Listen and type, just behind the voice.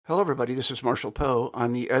Hello, everybody. This is Marshall Poe.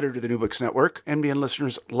 I'm the editor of the New Books Network. NBN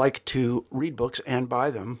listeners like to read books and buy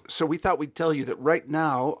them. So we thought we'd tell you that right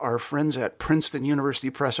now, our friends at Princeton University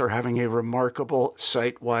Press are having a remarkable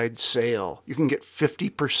site-wide sale. You can get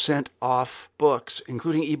 50% off books,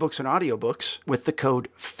 including ebooks and audiobooks, with the code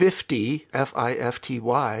 50,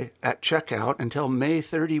 F-I-F-T-Y, at checkout until May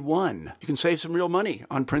 31. You can save some real money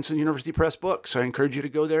on Princeton University Press books. I encourage you to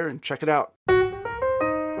go there and check it out.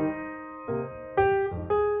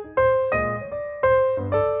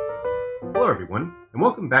 Hello, everyone, and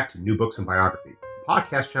welcome back to New Books and Biography, a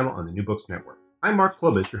podcast channel on the New Books Network. I'm Mark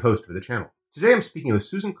Clovis, your host for the channel. Today I'm speaking with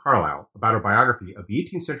Susan Carlyle about her biography of the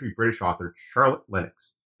 18th century British author Charlotte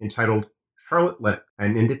Lennox, entitled Charlotte Lennox,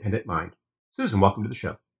 An Independent Mind. Susan, welcome to the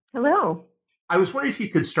show. Hello. I was wondering if you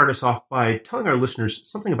could start us off by telling our listeners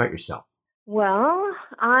something about yourself. Well,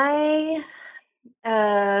 I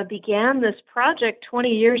began this project 20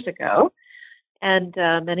 years ago. And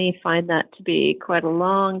many find that to be quite a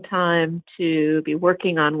long time to be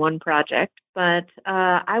working on one project. But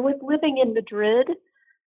I was living in Madrid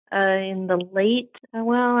in the late, I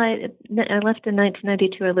left in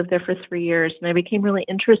 1992. I lived there for 3 years, and I became really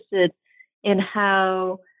interested in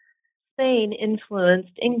how Spain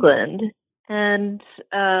influenced England. And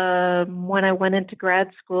when I went into grad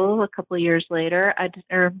school a couple of years later,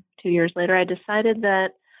 2 years later, I decided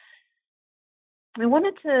that I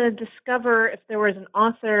wanted to discover if there was an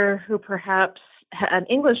author who an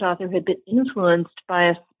English author who had been influenced by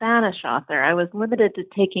a Spanish author. I was limited to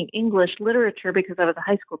taking English literature because I was a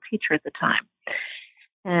high school teacher at the time.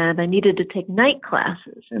 And I needed to take night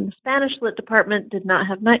classes, and the Spanish lit department did not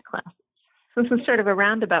have night classes. So this was sort of a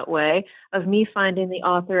roundabout way of me finding the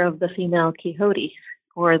author of The Female Quixote,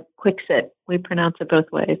 or Quixote. We pronounce it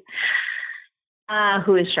both ways.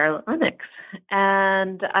 Who is Charlotte Lennox.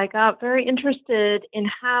 And I got very interested in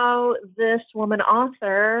how this woman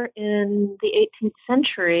author in the 18th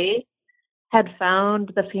century had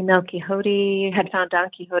found the Female Quixote, had found Don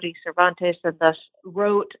Quixote Cervantes, and thus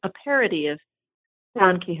wrote a parody of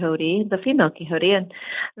Don Quixote, the Female Quixote. And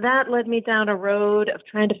that led me down a road of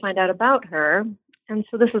trying to find out about her. And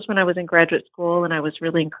so this was when I was in graduate school, and I was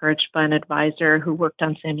really encouraged by an advisor who worked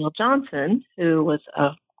on Samuel Johnson, who was a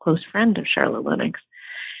close friend of Charlotte Lennox.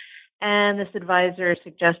 And this advisor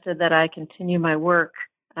suggested that I continue my work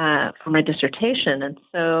for my dissertation. And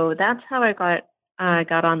so that's how I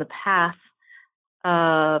got on the path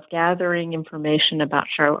of gathering information about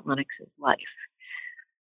Charlotte Lennox's life.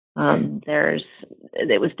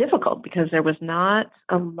 It was difficult because there was not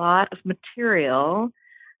a lot of material.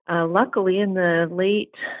 Luckily, in the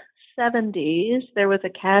late 70s, there was a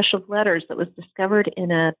cache of letters that was discovered in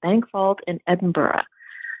a bank vault in Edinburgh.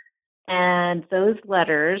 And those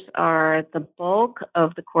letters are the bulk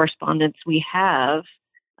of the correspondence we have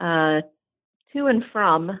to and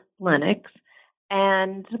from Lennox.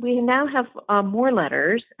 And we now have more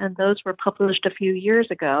letters, and those were published a few years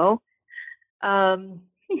ago.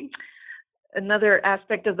 Another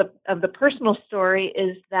aspect of the personal story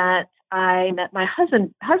is that I met my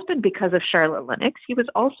husband because of Charlotte Lennox. He was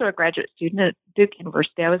also a graduate student at Duke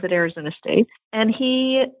University. I was at Arizona State. And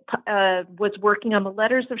he was working on the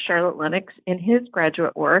letters of Charlotte Lennox in his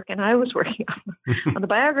graduate work, and I was working on the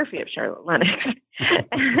biography of Charlotte Lennox.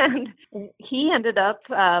 And he ended up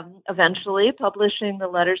eventually publishing the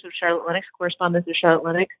letters of Charlotte Lennox, correspondence of Charlotte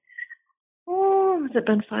Lennox. Has it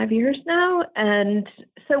been 5 years now? And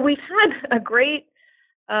so we've had a great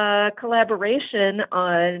collaboration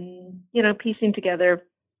on, piecing together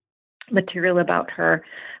material about her.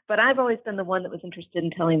 But I've always been the one that was interested in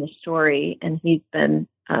telling the story, and he's been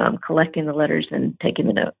collecting the letters and taking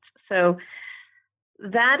the notes. So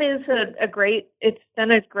that is it's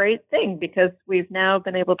been a great thing because we've now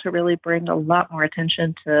been able to really bring a lot more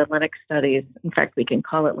attention to Lennox studies. In fact, we can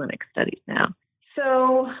call it Lennox studies now.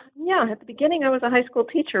 So, at the beginning, I was a high school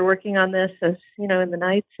teacher working on this as, in the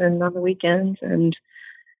nights and on the weekends. And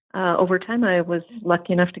over time, I was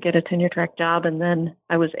lucky enough to get a tenure track job, and then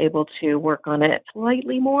I was able to work on it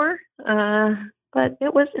slightly more. But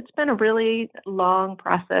it's been a really long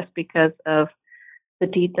process because of the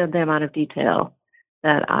amount of detail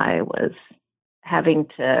that I was having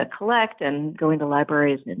to collect and going to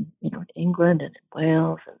libraries in, England and in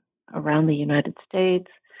Wales and around the United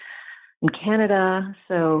States. In Canada,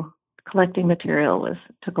 so collecting material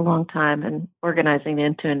took a long time, and organizing it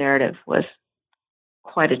into a narrative was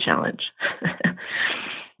quite a challenge.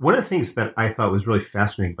 One of the things that I thought was really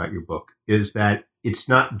fascinating about your book is that it's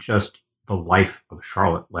not just the life of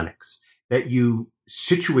Charlotte Lennox, that you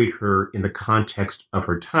situate her in the context of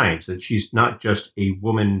her times, that she's not just a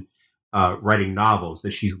woman writing novels,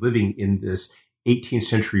 that she's living in this 18th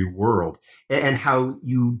century world, and how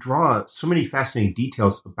you draw so many fascinating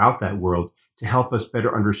details about that world to help us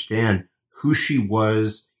better understand who she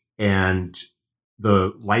was and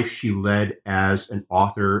the life she led as an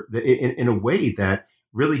author in a way that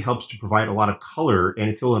really helps to provide a lot of color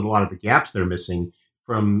and fill in a lot of the gaps that are missing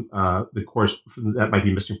from the course that might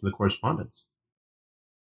be missing from the correspondence.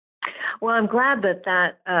 Well, I'm glad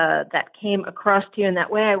that came across to you in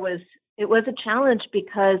that way. It was a challenge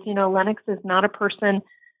because, Lennox is not a person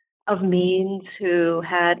of means who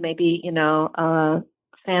had maybe, a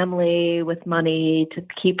family with money to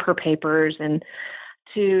keep her papers and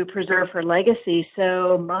to preserve her legacy.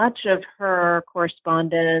 So much of her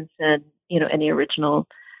correspondence and, any original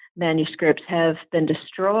manuscripts have been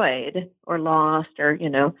destroyed or lost or,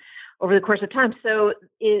 over the course of time. So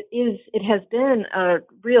it has been a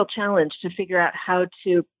real challenge to figure out how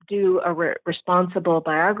to do a responsible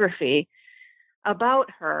biography about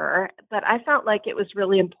her. But I felt like it was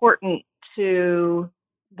really important to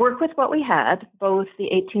work with what we had, both the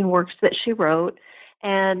 18 works that she wrote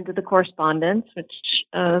and the correspondence, which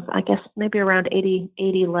I guess maybe around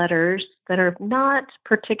 80 letters that are not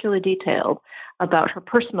particularly detailed about her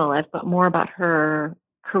personal life, but more about her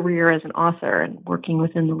career as an author and working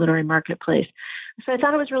within the literary marketplace. So I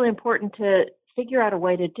thought it was really important to figure out a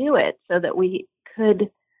way to do it so that we could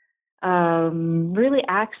really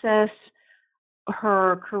access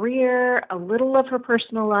her career, a little of her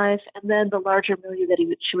personal life, and then the larger milieu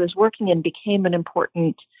that she was working in became an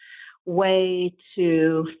important way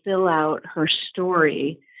to fill out her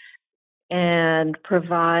story and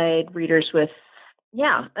provide readers with,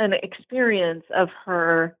 an experience of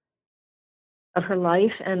her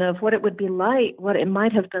life and of what it would be like, what it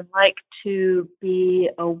might have been like to be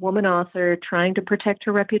a woman author trying to protect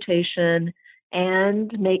her reputation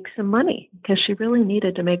and make some money, because she really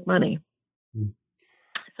needed to make money.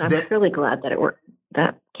 So I'm really glad that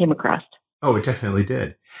that came across. Oh, it definitely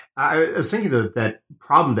did. I was thinking that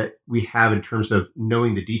problem that we have in terms of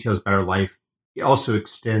knowing the details about her life, it also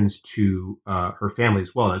extends to her family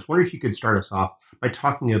as well. And I was wondering if you could start us off by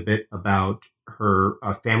talking a bit about her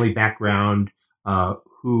family background,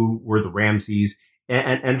 who were the Ramsays,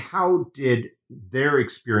 and how did their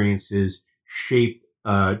experiences shape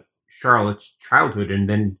Charlotte's childhood and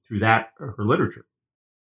then through that, her literature.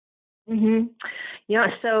 Mm-hmm. Yeah,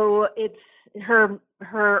 so it's her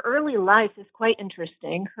early life is quite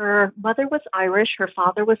interesting. Her mother was Irish, her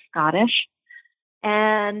father was Scottish,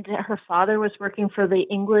 and her father was working for the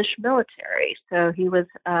English military. So he was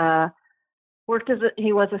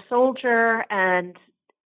he was a soldier and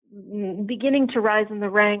beginning to rise in the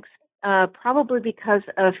ranks, probably because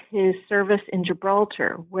of his service in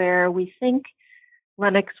Gibraltar, where we think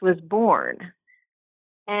Lennox was born.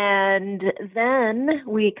 And then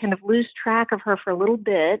we kind of lose track of her for a little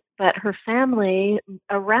bit, but her family,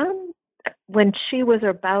 around when she was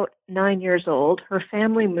about 9 years old, her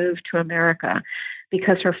family moved to America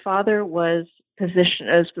because her father was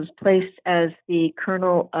placed as the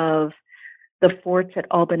colonel of the forts at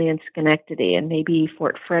Albany and Schenectady, and maybe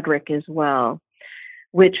Fort Frederick as well,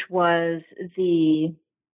 which was the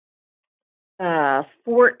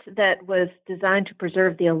fort that was designed to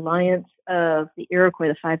preserve the alliance of the Iroquois,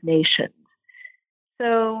 the Five Nations.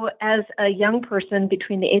 So as a young person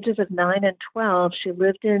between the ages of 9 and 12, she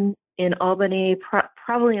lived in Albany,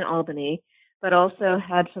 probably in Albany, but also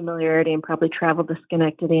had familiarity and probably traveled to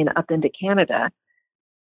Schenectady and up into Canada.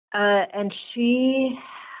 And she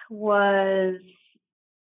was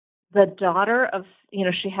the daughter of,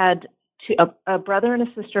 she had a brother and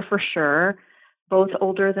a sister for sure, both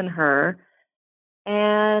older than her.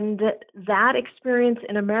 And that experience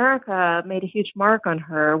in America made a huge mark on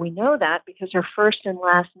her. We know that because her first and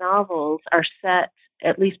last novels are set,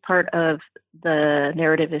 at least part of the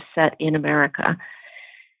narrative is set in America.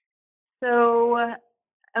 So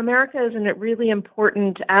America is a really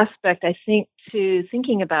important aspect, I think, to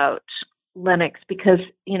thinking about Lennox, because,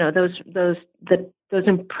 those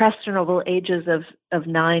impressionable ages of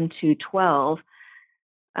 9 to 12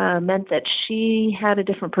 meant that she had a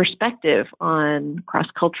different perspective on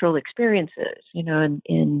cross-cultural experiences.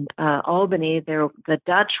 In Albany, the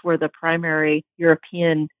Dutch were the primary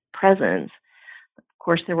European presence. Of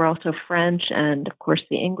course, there were also French and, of course,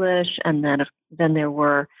 the English. And then there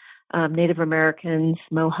were Native Americans,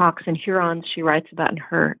 Mohawks, and Hurons she writes about in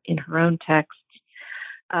her own texts.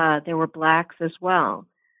 There were Blacks as well.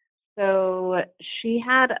 So she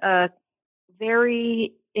had a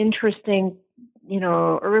very interesting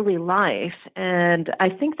early life. And I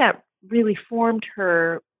think that really formed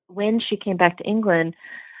her when she came back to England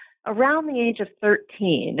around the age of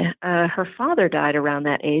 13. Her father died around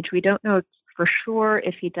that age. We don't know for sure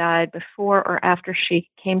if he died before or after she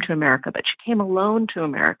came to America, but she came alone to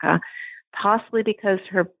America, possibly because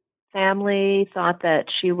her family thought that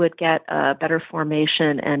she would get a better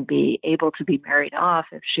formation and be able to be married off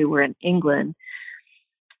if she were in England.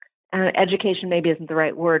 Education maybe isn't the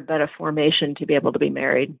right word, but a formation to be able to be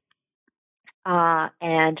married.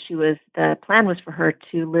 And the plan was for her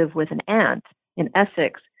to live with an aunt in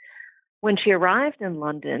Essex. When she arrived in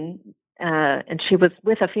London, and she was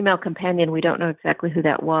with a female companion, we don't know exactly who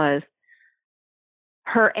that was,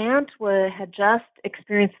 her aunt had just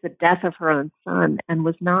experienced the death of her own son and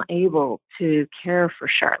was not able to care for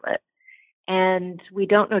Charlotte. And we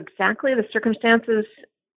don't know exactly the circumstances,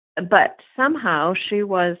 but somehow she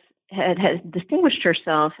had distinguished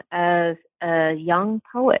herself as a young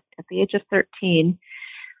poet at the age of 13,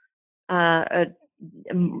 a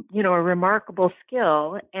remarkable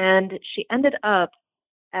skill, and she ended up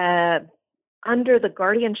under the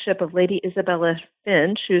guardianship of Lady Isabella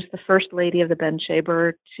Finch, who's the first lady of the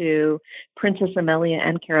bedchamber to Princess Amelia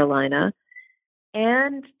and Carolina,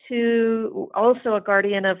 and to also a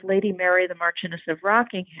guardian of Lady Mary, the Marchioness of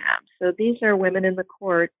Rockingham. So these are women in the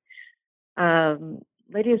court.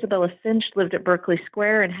 Lady Isabella Finch lived at Berkeley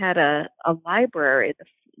Square and had a library.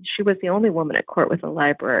 She was the only woman at court with a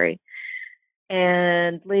library.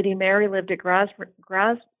 And Lady Mary lived at Grosvenor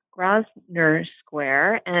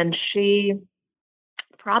Square, and she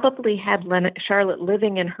probably had Charlotte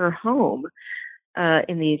living in her home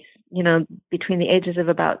in these, between the ages of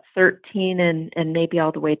about 13 and maybe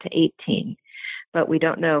all the way to 18. But we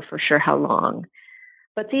don't know for sure how long.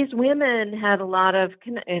 But these women had a lot of,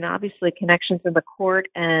 obviously, connections in the court,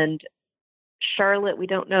 and Charlotte, we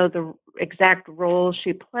don't know the exact role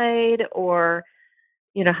she played or,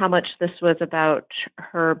 how much this was about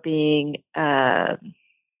her being a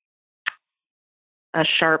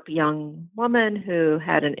sharp young woman who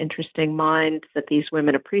had an interesting mind that these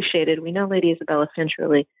women appreciated. We know Lady Isabella Finch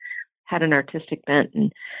really had an artistic bent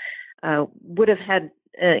and would have had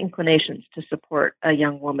inclinations to support a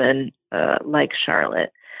young woman like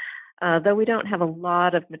Charlotte. Though we don't have a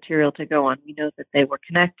lot of material to go on, we know that they were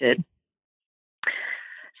connected.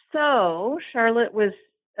 So Charlotte was,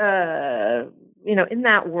 in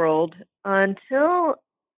that world until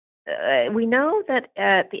we know that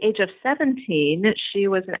at the age of 17, she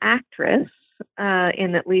was an actress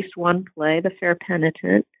in at least one play, The Fair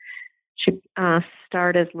Penitent. She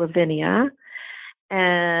starred as Lavinia,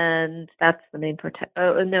 and that's the main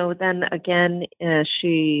then again,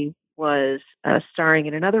 she was starring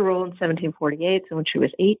in another role in 1748, so when she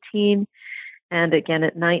was 18, and again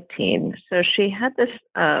at 19. So she had this,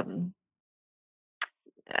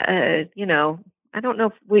 I don't know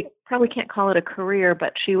if we probably can't call it a career,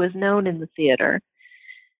 but she was known in the theater.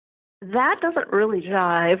 That doesn't really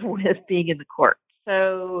jive with being in the court.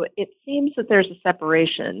 So it seems that there's a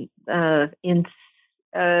separation. At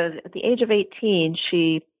the age of 18,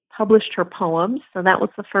 she published her poems. So that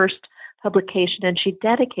was the first publication, and she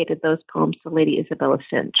dedicated those poems to Lady Isabella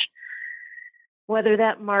Finch. Whether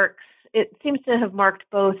that it seems to have marked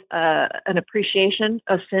both an appreciation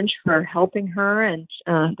of Finch for helping her, and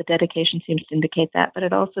the dedication seems to indicate that, but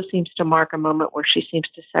it also seems to mark a moment where she seems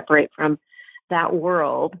to separate from that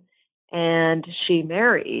world, and she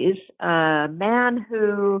marries a man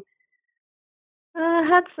who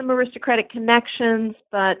had some aristocratic connections,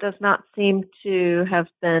 but does not seem to have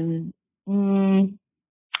been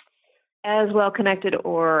as well connected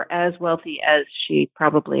or as wealthy as she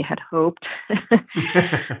probably had hoped.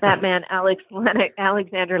 That man,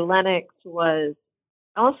 Alexander Lennox,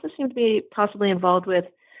 also seemed to be possibly involved with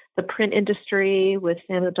the print industry, with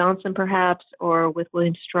Samuel Johnson perhaps, or with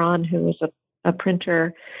William Strahan, who was a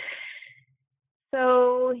printer.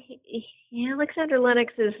 So Alexander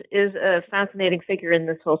Lennox is a fascinating figure in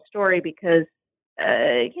this whole story because,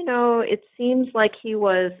 it seems like he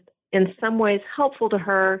was in some ways helpful to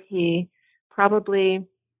her. We definitely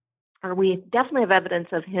have evidence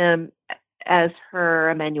of him as her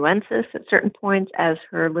amanuensis at certain points, as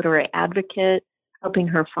her literary advocate, helping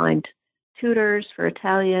her find tutors for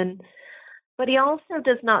Italian. But he also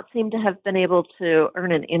does not seem to have been able to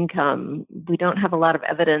earn an income. We don't have a lot of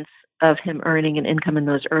evidence of him earning an income in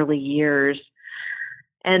those early years.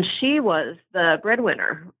 And she was the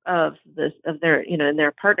breadwinner of their, in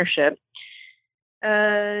their partnership.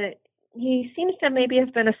 He seems to maybe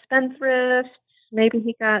have been a spendthrift. Maybe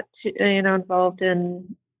he got, involved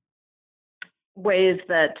in ways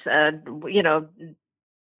that,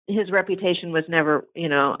 his reputation was never,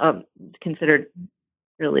 considered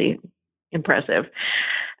really impressive.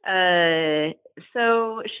 So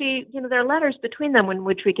there are letters between them in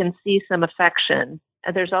which we can see some affection.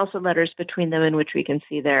 There's also letters between them in which we can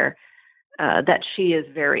see their that she is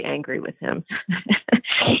very angry with him.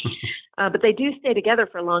 But they do stay together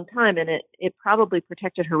for a long time, and it probably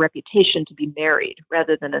protected her reputation to be married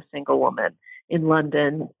rather than a single woman in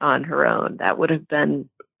London on her own. That would have been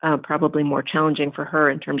probably more challenging for her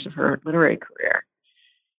in terms of her literary career,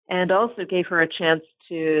 and also gave her a chance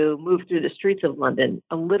to move through the streets of London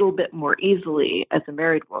a little bit more easily as a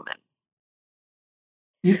married woman.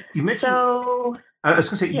 You mentioned. So, I was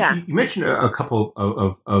going to say, yeah. you mentioned a couple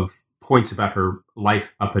of points about her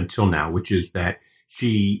life up until now, which is that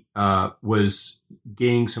she was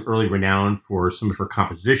gaining some early renown for some of her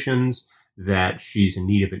compositions, that she's in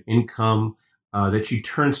need of an income, that she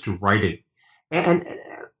turns to writing. And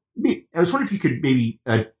I was wondering if you could maybe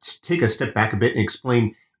take a step back a bit and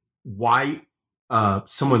explain why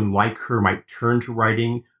someone like her might turn to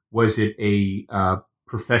writing. Was it a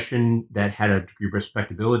profession that had a degree of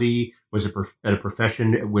respectability? Was it a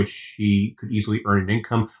profession at which she could easily earn an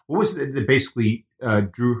income? What was it that basically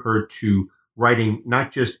drew her to writing,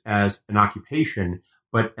 not just as an occupation,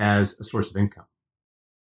 but as a source of income?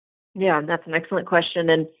 Yeah, that's an excellent question.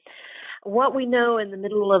 And what we know in the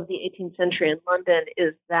middle of the 18th century in London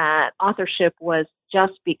is that authorship was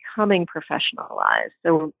just becoming professionalized.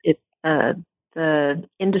 So the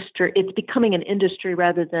industry, it's becoming an industry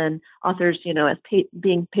rather than authors, as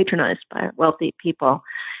being patronized by wealthy people.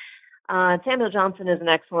 Samuel Johnson is an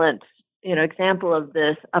excellent, example of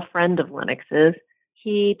this, a friend of Lennox's.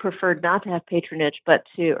 He preferred not to have patronage, but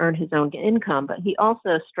to earn his own income. But he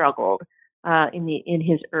also struggled in the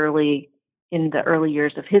early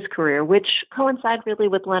years of his career, which coincide really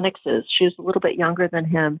with Lennox's. She was a little bit younger than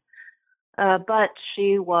him, but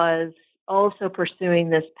she was also pursuing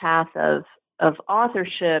this path of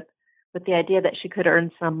authorship with the idea that she could earn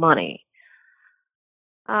some money.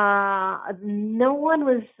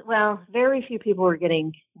 Very few people were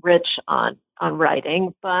getting rich on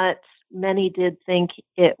writing, but many did think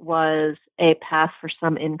it was a path for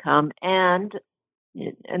some income. And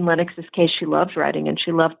in Lennox's case, she loved writing and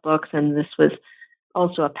she loved books, and this was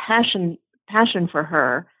also a passion for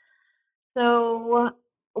her. So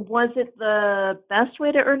was it the best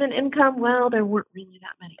way to earn an income? Well, there weren't really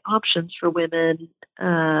that many options for women.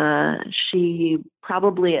 She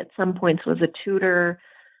probably at some points was a tutor.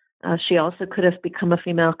 She also could have become a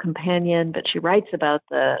female companion, but she writes about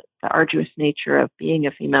the arduous nature of being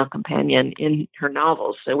a female companion in her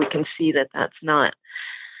novels. So we can see that that's not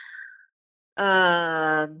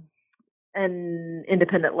an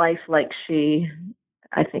independent life like she,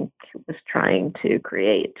 I think, was trying to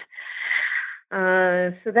create.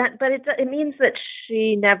 But it means that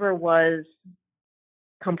she never was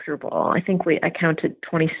comfortable. I think I counted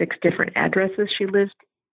 26 different addresses she lived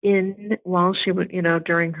in while she would,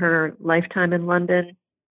 during her lifetime in London.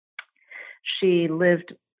 She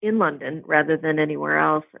lived in London rather than anywhere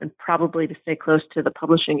else, and probably to stay close to the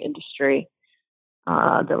publishing industry,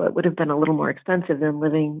 though it would have been a little more expensive than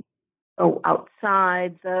living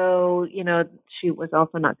outside, though, she was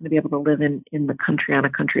also not going to be able to live in the country on a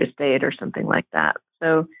country estate or something like that.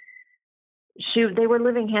 So they were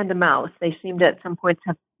living hand to mouth. They seemed at some points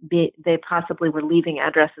they possibly were leaving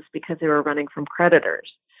addresses because they were running from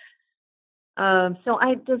creditors.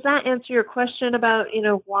 Does that answer your question about,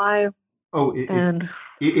 why? Oh,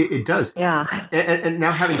 it does. Yeah. And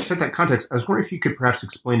now, having set that context, I was wondering if you could perhaps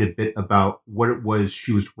explain a bit about what it was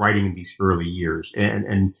she was writing in these early years,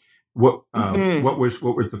 and what was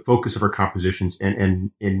the focus of her compositions,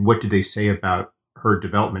 and what did they say about her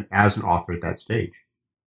development as an author at that stage?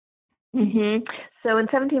 Mm-hmm. So in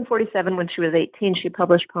 1747, when she was 18, she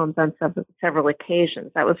published poems on several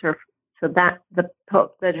occasions. That was her. So that the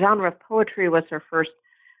genre of poetry was her first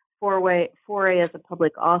foray as a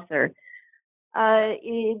public author.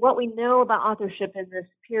 What we know about authorship in this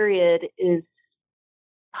period is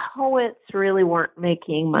poets really weren't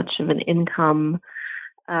making much of an income.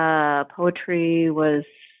 Poetry was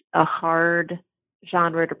a hard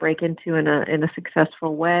genre to break into in a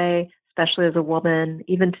successful way, especially as a woman.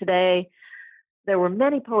 Even today, there were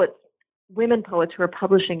many women poets who were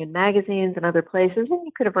publishing in magazines and other places, and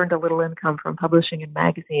you could have earned a little income from publishing in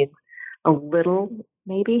magazines. A little,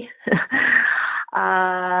 maybe.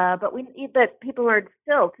 But people are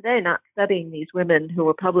still today not studying these women who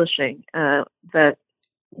were publishing. The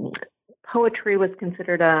poetry was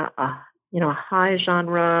considered a high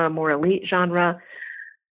genre, more elite genre.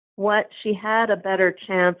 What she had a better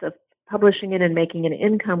chance of publishing in and making an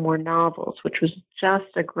income were novels, which was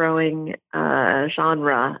just a growing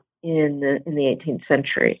genre in the 18th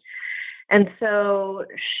century. And so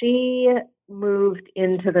she moved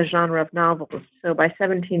into the genre of novels. So by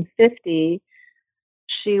 1750,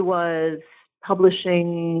 she was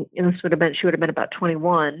publishing, she would have been about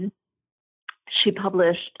 21, She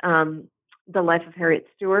published The Life of Harriet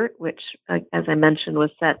Stewart, which, as I mentioned,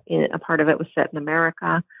 a part of it was set in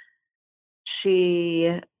America. She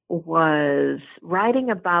was writing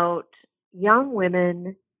about young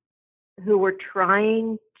women who were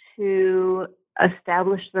trying to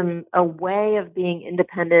establish them a way of being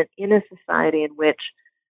independent in a society in which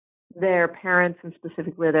their parents, and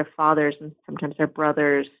specifically their fathers and sometimes their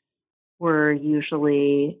brothers, were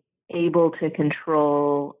usually able to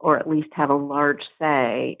control or at least have a large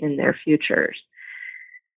say in their futures.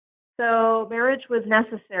 So marriage was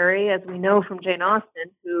necessary, as we know from Jane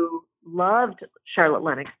Austen, who loved Charlotte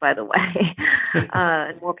Lennox, by the way.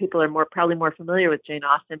 And more people are probably more familiar with Jane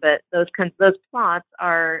Austen, but those plots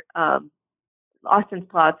are Austen's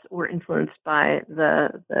plots were influenced by the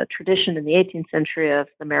tradition in the 18th century of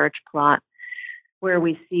the marriage plot, where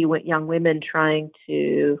we see young women trying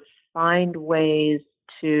to find ways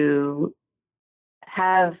to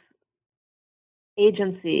have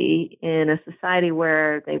agency in a society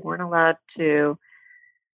where they weren't allowed to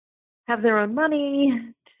have their own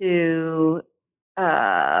money, to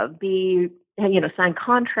sign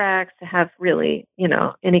contracts, to have really,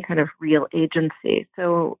 any kind of real agency.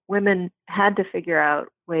 So women had to figure out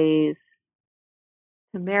ways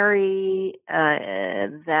to marry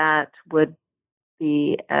that would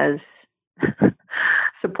be as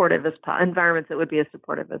supportive as environments that would be as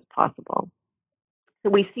supportive as possible. So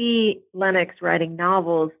we see Lennox writing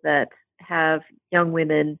novels that have young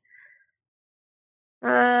women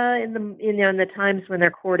in the times when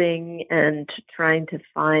they're courting and trying to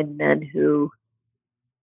find men who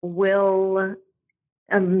will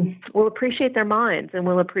appreciate their minds and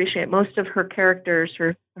will appreciate. Most of her characters,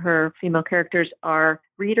 her female characters, are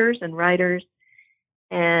readers and writers,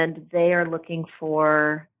 and they are looking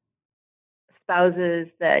for spouses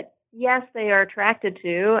that, yes, they are attracted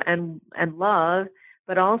to and love,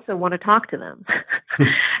 but also want to talk to them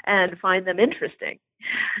and find them interesting.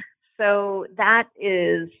 So that's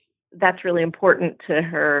really important to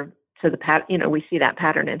her, we see that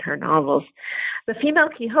pattern in her novels. The Female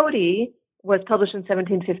Quixote was published in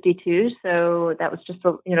 1752, so that was just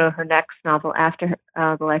her next novel after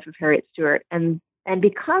The Life of Harriet Stewart. And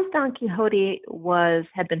because Don Quixote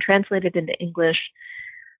had been translated into English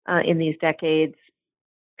in these decades,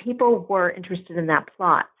 people were interested in that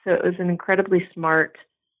plot. So it was an incredibly smart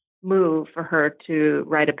move for her to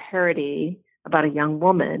write a parody about a young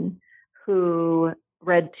woman who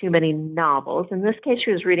read too many novels. In this case,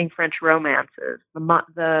 she was reading French romances. In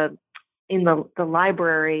the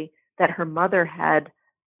library that her mother had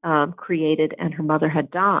created, and her mother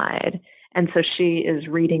had died, and so she is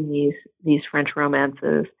reading these French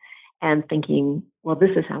romances and thinking, well,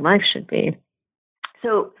 this is how life should be.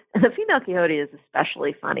 So the Female Quixote is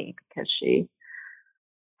especially funny because she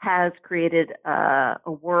has created a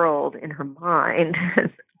world in her mind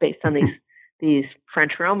based on these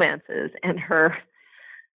French romances, and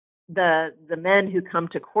the men who come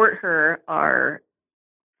to court her are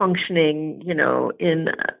functioning, in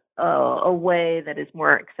a way that is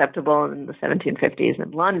more acceptable in the 1750s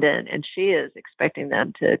in London, and she is expecting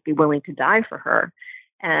them to be willing to die for her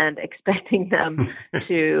and expecting them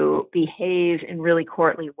to behave in really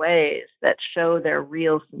courtly ways that show their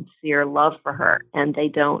real, sincere love for her, and they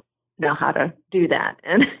don't know how to do that.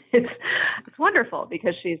 And it's wonderful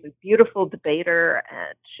because she's a beautiful debater,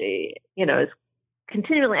 and she, is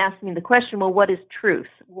continually asking the question, well, what is truth?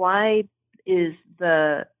 Why is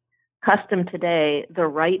the custom today the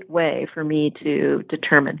right way for me to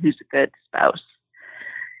determine who's a good spouse?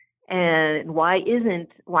 And why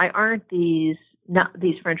aren't these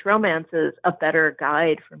French romances a better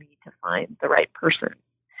guide for me to find the right person?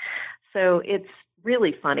 So it's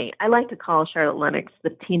really funny. I like to call Charlotte Lennox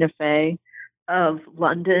the Tina Fey of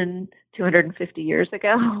London 250 years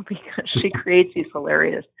ago, because she creates these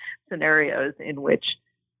hilarious scenarios in which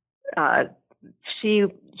she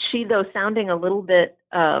though sounding a little bit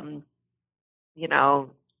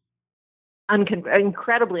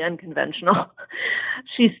incredibly unconventional,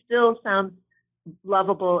 she still sounds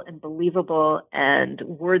lovable and believable and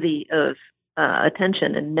worthy of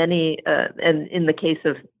attention. And and in the case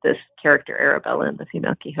of this character Arabella in The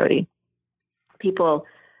Female Quixote, people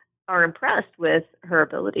are impressed with her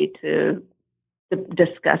ability to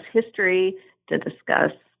discuss history, to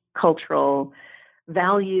discuss cultural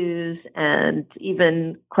values, and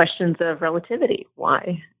even questions of relativity.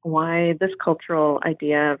 Why this cultural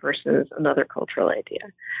idea versus another cultural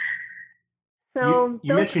idea? So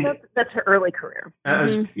you mentioned that's her early career.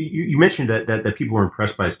 You mentioned that people were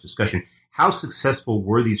impressed by this discussion. How successful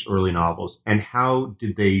were these early novels, and how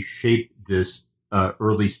did they shape this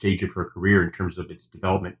early stage of her career in terms of its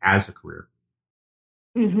development as a career?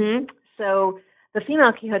 Mm-hmm. So The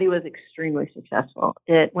Female Quixote was extremely successful.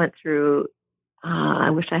 It went through,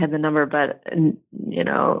 I wish I had the number, but,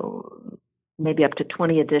 maybe up to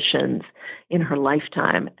 20 editions in her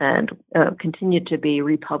lifetime, and continued to be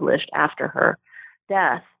republished after her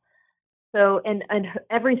death. So, and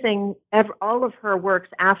all of her works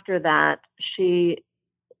after that, she,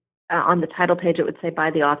 on the title page, it would say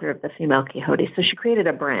by the author of The Female Quixote. So she created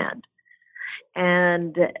a brand.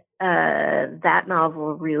 And that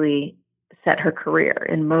novel really set her career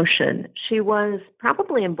in motion. She was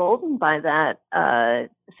probably emboldened by that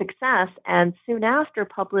success, and soon after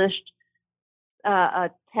published a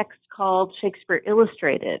text called Shakespeare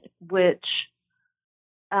Illustrated, which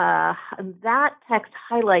that text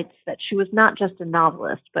highlights that she was not just a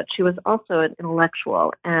novelist, but she was also an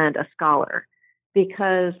intellectual and a scholar,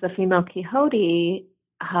 because The Female Quixote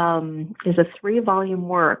is a 3-volume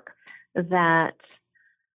work that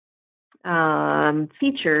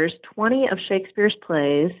features 20 of Shakespeare's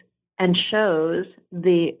plays and shows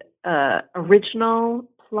the original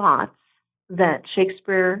plots that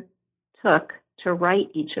Shakespeare took to write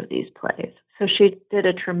each of these plays. So she did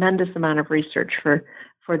a tremendous amount of research for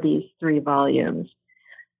these 3 volumes.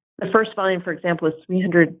 The first volume, for example, is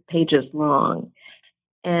 300 pages long,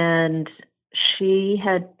 and she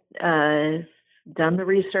had done the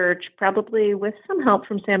research, probably with some help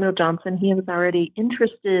from Samuel Johnson. He was already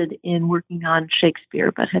interested in working on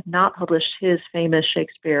Shakespeare, but had not published his famous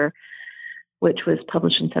Shakespeare, which was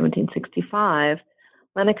published in 1765.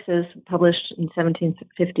 Lennox's, published in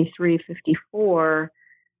 1753-54,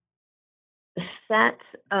 set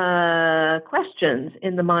questions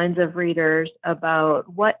in the minds of readers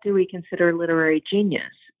about what do we consider literary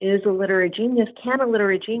genius? Can a literary genius, can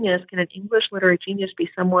an English literary genius be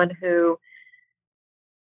someone who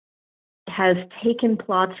has taken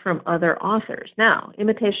plots from other authors? Now,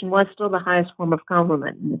 imitation was still the highest form of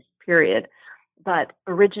compliment in this period, but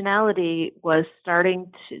originality was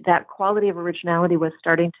that quality of originality was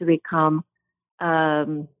starting to become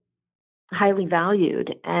highly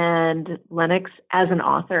valued. And Lennox, as an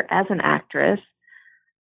author, as an actress,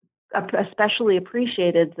 especially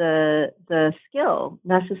appreciated the skill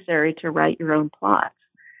necessary to write your own plots.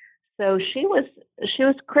 So she was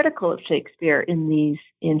critical of Shakespeare in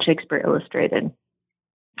Shakespeare Illustrated,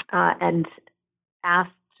 and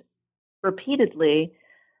asked repeatedly,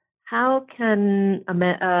 how can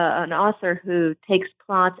an author who takes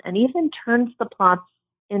plots and even turns the plots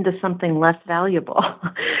into something less valuable?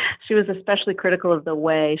 She was especially critical of the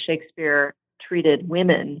way Shakespeare treated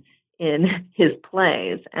women in his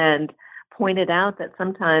plays, and pointed out that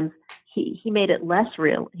sometimes he made it less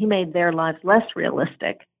real. He made their lives less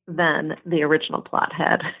realistic than the original plot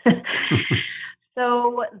had.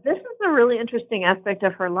 So this is a really interesting aspect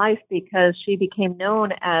of her life, because she became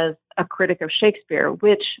known as a critic of Shakespeare,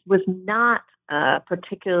 which was not a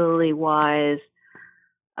particularly wise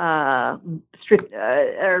or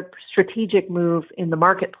strategic move in the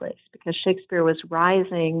marketplace, because Shakespeare was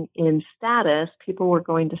rising in status. People were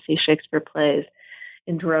going to see Shakespeare plays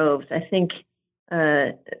in droves. I think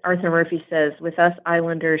Arthur Murphy says, with us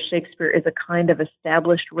islanders, Shakespeare is a kind of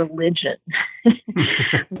established religion.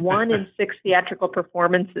 1 in 6 theatrical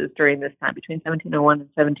performances during this time, between 1701 and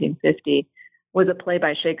 1750, was a play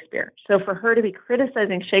by Shakespeare. So for her to be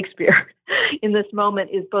criticizing Shakespeare in this moment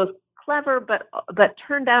is both clever, but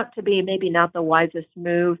turned out to be maybe not the wisest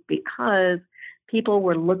move, because people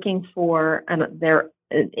were looking for,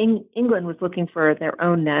 England was looking for their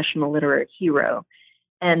own national literary hero,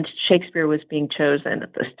 and Shakespeare was being chosen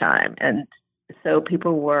at this time. And so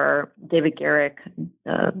people were, David Garrick,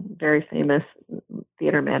 very famous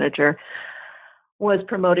theater manager, was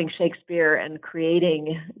promoting Shakespeare and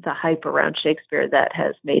creating the hype around Shakespeare that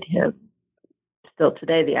has made him still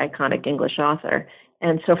today the iconic English author.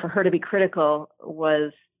 And so for her to be critical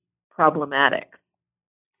was problematic.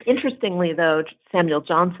 Interestingly, though, Samuel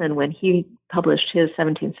Johnson, when he published his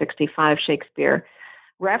 1765 Shakespeare,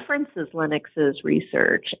 references Lennox's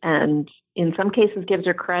research, and in some cases gives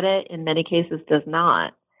her credit, in many cases does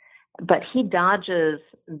not. But he dodges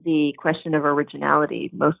the question of originality,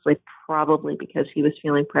 mostly probably because he was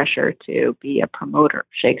feeling pressure to be a promoter of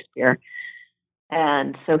Shakespeare.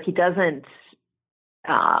 And so he doesn't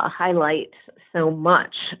highlight so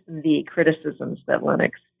much the criticisms that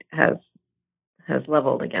Lennox has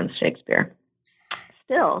leveled against Shakespeare.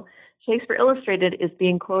 Still, Shakespeare Illustrated is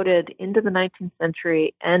being quoted into the 19th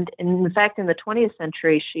century, and in fact, in the 20th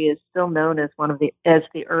century, she is still known as as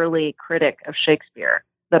the early critic of Shakespeare,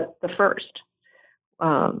 the first.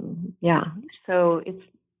 So it's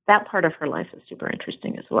that part of her life is super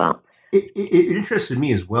interesting as well. It interested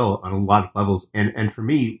me as well on a lot of levels, and for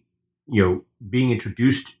me, being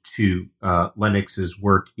introduced to Lennox's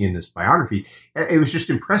work in this biography, it was just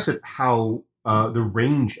impressive how the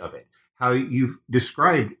range of it, how you've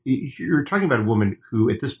described, you're talking about a woman who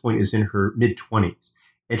at this point is in her mid-20s.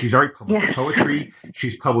 And she's already published poetry.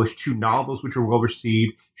 She's published 2 novels, which are well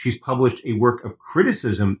received. She's published a work of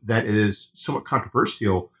criticism that is somewhat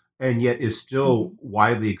controversial and yet is still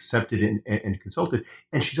widely accepted and consulted.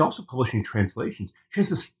 And she's also publishing translations. She has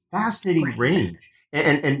this fascinating range.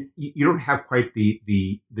 And you don't have quite the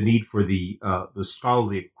need for the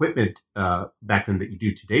scholarly equipment back then that you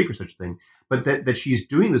do today for such a thing, but that she's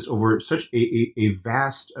doing this over such a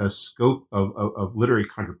vast scope of literary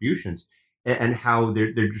contributions, and how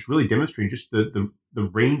they're just really demonstrating just the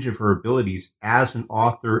range of her abilities as an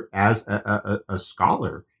author, as a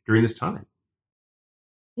scholar during this time.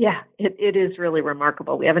 Yeah, it is really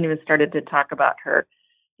remarkable. We haven't even started to talk about her,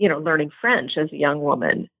 learning French as a young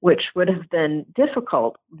woman, which would have been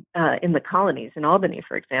difficult in the colonies in Albany,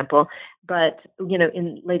 for example. But,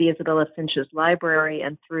 in Lady Isabella Finch's library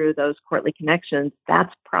and through those courtly connections,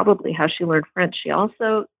 that's probably how she learned French. She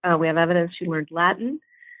also, we have evidence she learned Latin.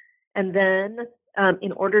 And then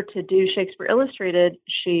in order to do Shakespeare Illustrated,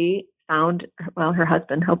 she found, her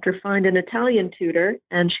husband helped her find an Italian tutor,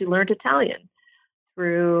 and she learned Italian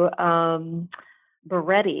through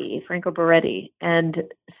Franco Baretti. And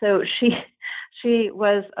so she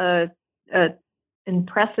was a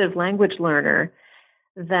impressive language learner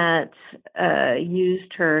that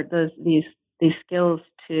used these skills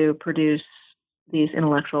to produce these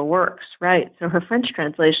intellectual works, right? So her French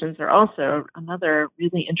translations are also another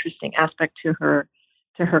really interesting aspect to her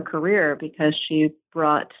career, because she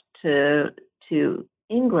brought to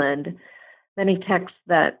England many texts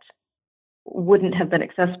that wouldn't have been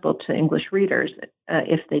accessible to English readers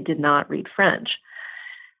if they did not read French.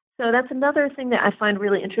 So that's another thing that I find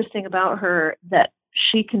really interesting about her, that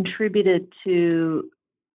she contributed to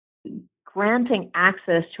granting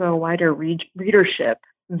access to a wider readership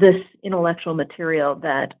this intellectual material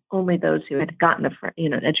that only those who had gotten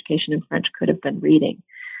an education in French could have been reading.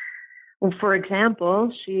 Well, for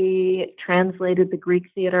example, she translated the Greek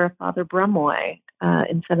theater of Father Brumoy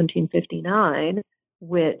in 1759,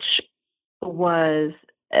 which was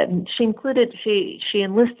she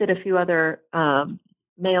enlisted a few other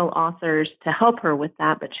male authors to help her with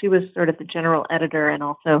that, but she was sort of the general editor and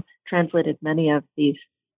also translated many of the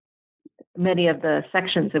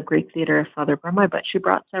sections of Greek theater of Father Brumoy. But she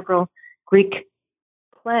brought several Greek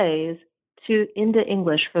plays into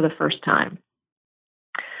English for the first time.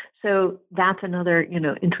 So that's another,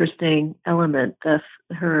 interesting element of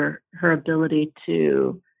her ability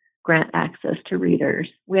to grant access to readers.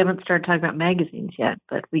 We haven't started talking about magazines yet,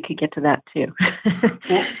 but we could get to that too.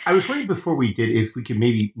 Well, I was wondering before we did if we could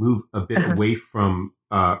maybe move a bit away from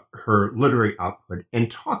her literary output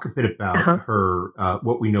and talk a bit about her,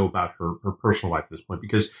 what we know about her personal life at this point,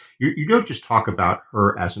 because you don't just talk about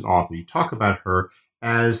her as an author, you talk about her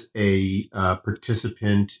as a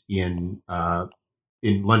participant in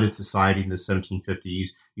London society in the 1750s.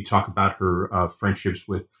 You talk about her friendships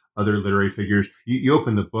with other literary figures. You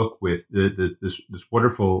open the book with this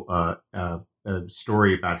wonderful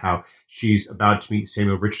story about how she's about to meet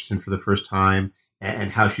Samuel Richardson for the first time,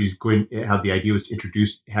 and how the idea was to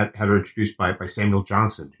have her introduced by Samuel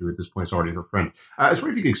Johnson, who at this point is already her friend. I was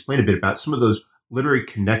wondering if you could explain a bit about some of those literary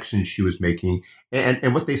connections she was making,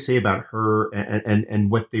 and what they say about her,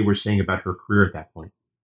 and what they were saying about her career at that point.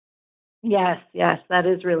 Yes, that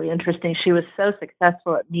is really interesting. She was so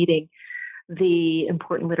successful at meeting the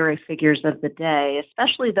important literary figures of the day,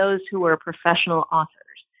 especially those who were professional authors.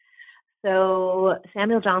 So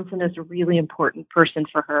Samuel Johnson is a really important person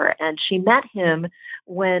for her, and she met him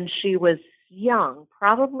when she was young,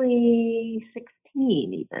 probably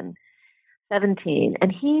 16, even 17,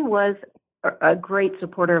 and he was a great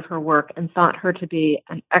supporter of her work and thought her to be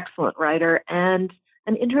an excellent writer and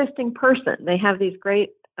an interesting person. They have these great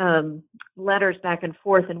letters back and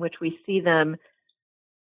forth in which we see them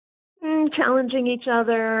challenging each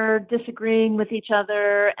other, disagreeing with each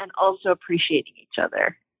other, and also appreciating each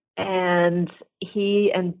other. And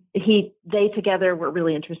they together were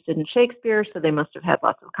really interested in Shakespeare, so they must have had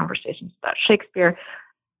lots of conversations about Shakespeare.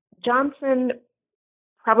 Johnson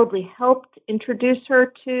probably helped introduce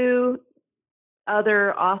her to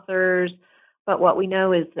other authors, but what we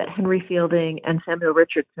know is that Henry Fielding and Samuel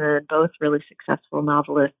Richardson, both really successful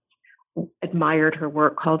novelists, admired her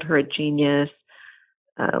work, called her a genius,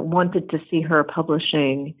 wanted to see her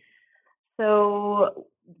publishing. So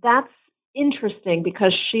that's interesting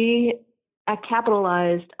because she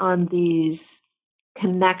capitalized on these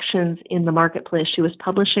connections in the marketplace. She was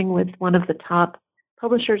publishing with one of the top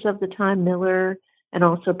publishers of the time, Miller. and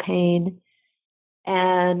also pain.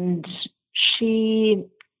 And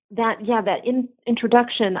that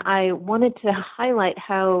introduction, I wanted to highlight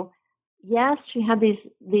how, yes, she had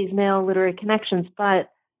these male literary connections,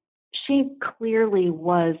 but she clearly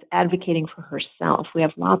was advocating for herself. We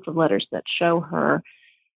have lots of letters that show her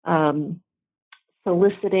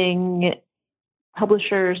soliciting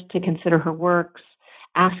publishers to consider her works,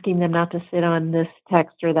 asking them not to sit on this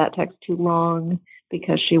text or that text too long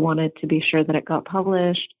because she wanted to be sure that it got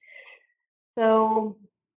published. So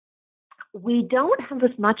we don't have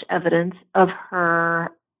as much evidence of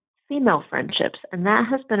her female friendships, and that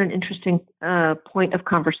has been an interesting point of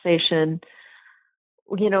conversation.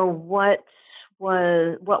 You know, what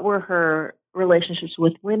were her relationships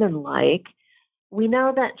with women like? We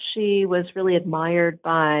know that she was really admired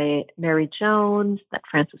by Mary Jones, that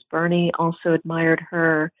Frances Burney also admired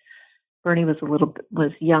her. Burney was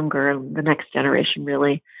younger, the next generation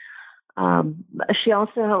really. She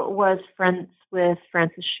also was friends with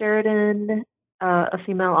Frances Sheridan, a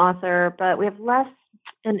female author, but we have less,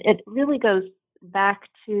 and it really goes back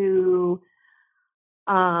to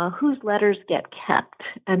whose letters get kept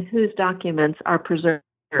and whose documents are preserved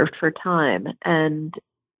for time. And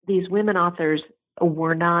these women authors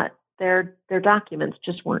were not, their documents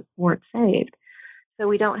just weren't saved. So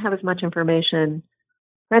we don't have as much information.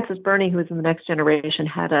 Frances Burney, who was in the next generation,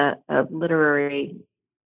 had a literary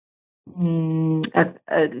literary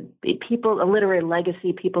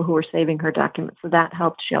legacy, people who were saving her documents. So that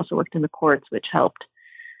helped. She also worked in the courts, which helped.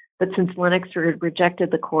 But since Lennox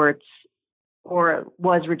rejected the courts, or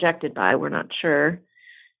was rejected by, we're not sure,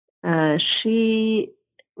 we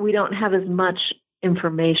don't have as much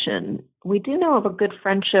information. We do know of a good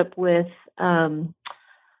friendship with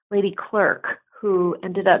Lady Clerk, who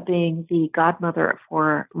ended up being the godmother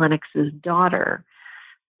for Lennox's daughter.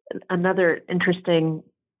 Another interesting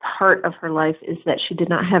part of her life is that she did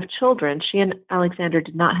not have children. She and Alexander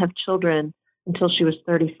did not have children until she was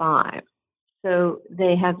 35. So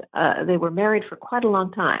they were married for quite a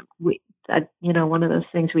long time. One of those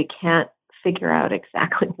things we can't figure out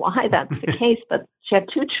exactly why that's the case, but she had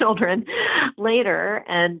 2 children later,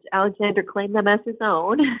 and Alexander claimed them as his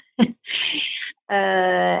own.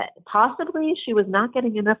 Possibly she was not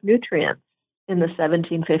getting enough nutrients in the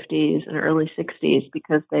 1750s and early 60s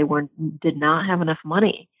because they did not have enough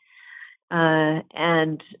money.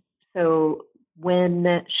 And so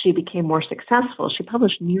when she became more successful, she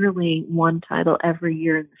published nearly one title every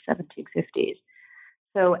year in the 1750s.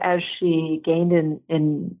 So as she gained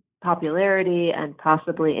in popularity and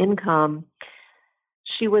possibly income,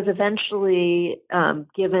 she was eventually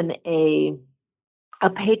given she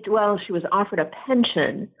was offered a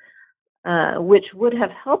pension, which would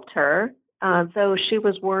have helped her, though she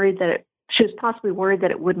was possibly worried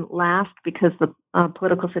that it wouldn't last because the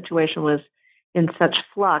political situation was in such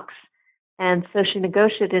flux. And so she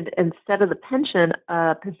negotiated, instead of the pension,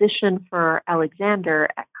 a position for Alexander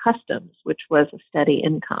at customs, which was a steady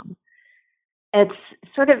income. It's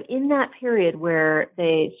sort of in that period where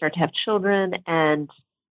they start to have children and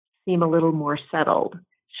seem a little more settled.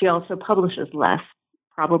 She also publishes less,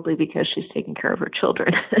 probably because she's taking care of her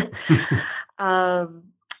children.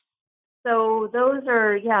 So those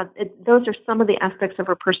are some of the aspects of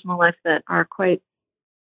her personal life that are quite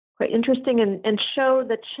interesting and show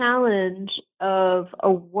the challenge of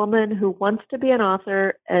a woman who wants to be an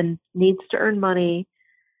author and needs to earn money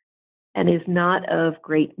and is not of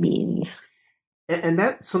great means. And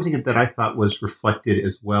that's something that I thought was reflected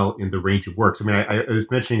as well in the range of works. I mean, I was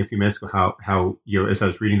mentioning a few minutes ago how as I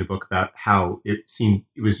was reading the book about how it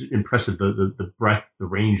was impressive, the breadth, the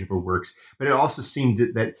range of her works, but it also seemed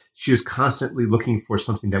that she was constantly looking for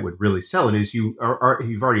something that would really sell. And as you've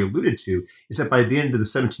already alluded to, is that by the end of the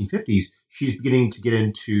 1750s, she's beginning to get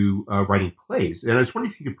into writing plays. And I was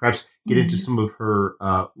wondering if you could perhaps get into some of her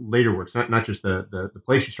later works, not just the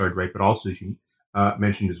plays she started to write, but also, as you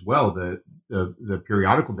mentioned as well, the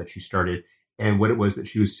periodical that she started and what it was that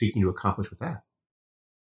she was seeking to accomplish with that.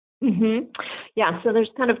 Mm-hmm. Yeah, so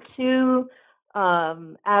there's kind of 2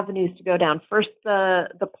 avenues to go down. First,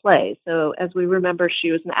 the play. So as we remember,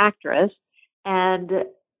 she was an actress, and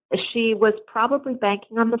she was probably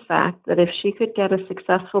banking on the fact that if she could get a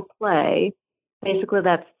successful play, basically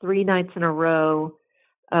that's 3 nights in a row,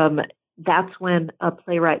 that's when a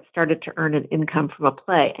playwright started to earn an income from a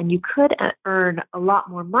play. And you could earn a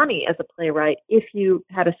lot more money as a playwright if you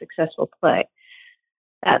had a successful play.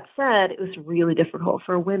 That said, it was really difficult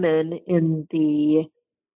for women in the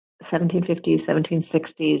 1750s,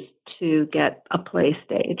 1760s to get a play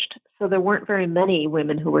staged. So there weren't very many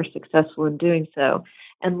women who were successful in doing so.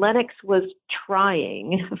 And Lennox was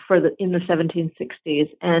trying in the 1760s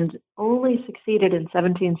and only succeeded in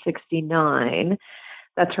 1769.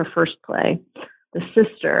 That's her first play, The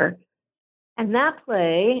Sister. And that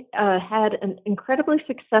play had an incredibly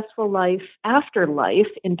successful life after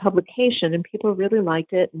life in publication, and people really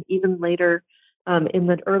liked it. And even later, in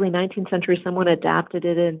the early 19th century, someone adapted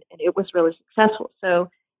it, and it was really successful. So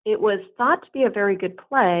it was thought to be a very good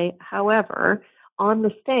play. However, on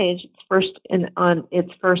the stage, on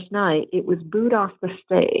its first night, it was booed off the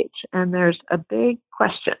stage, and there's a big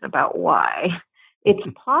question about why. It's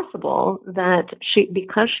possible that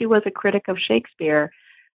because she was a critic of Shakespeare,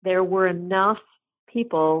 there were enough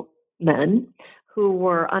men who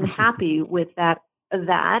were unhappy with that,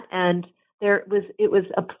 and it was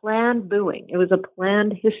a planned booing, it was a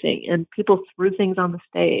planned hissing, and people threw things on the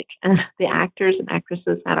stage, and the actors and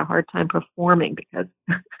actresses had a hard time performing because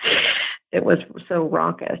it was so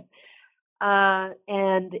raucous.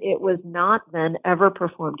 And it was not then ever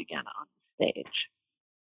performed again on the stage.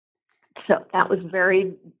 So that was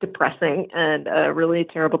very depressing and a really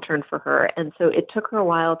terrible turn for her. And so it took her a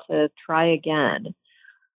while to try again.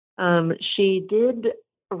 She did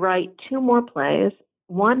write 2 more plays.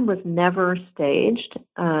 One was never staged.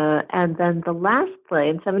 And then the last play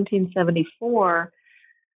in 1774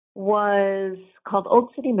 was called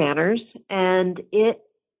Old City Manners, and it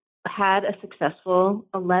had a successful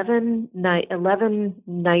 11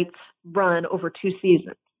 nights run over 2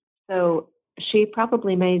 seasons. So she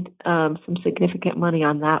probably made some significant money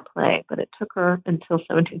on that play, but it took her until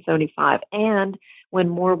 1775, and when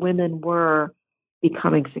more women were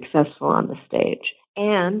becoming successful on the stage,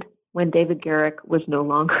 and when David Garrick was no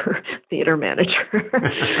longer theater manager.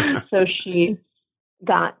 So she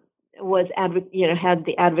had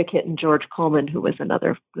the advocate in George Coleman, who was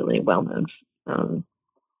another really well-known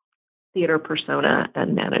theater persona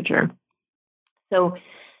and manager. So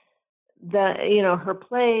her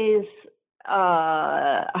plays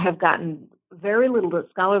have gotten very little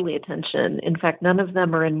scholarly attention. In fact, none of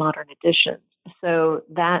them are in modern editions. So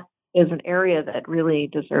that is an area that really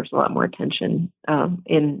deserves a lot more attention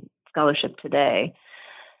in scholarship today.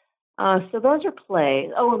 So those are plays.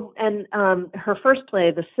 Oh, and her first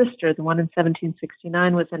play, The Sister, the one in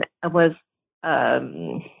 1769,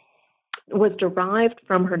 was derived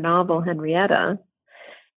from her novel Henrietta,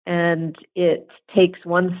 and it takes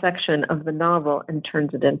one section of the novel and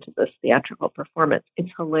turns it into this theatrical performance. It's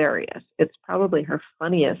hilarious. It's probably her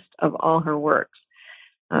funniest of all her works.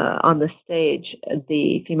 On the stage,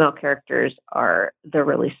 the female characters are the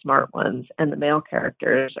really smart ones, and the male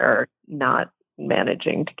characters are not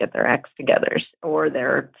managing to get their acts together, or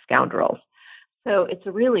they're scoundrels. So it's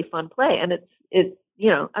a really fun play, and it's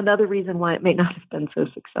another reason why it may not have been so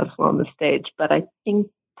successful on the stage, but I think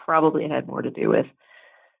probably it had more to do with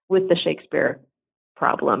the Shakespeare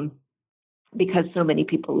problem, because so many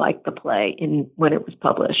people liked the play when it was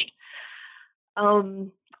published.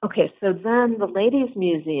 Okay, so then the Ladies'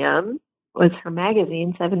 Museum was her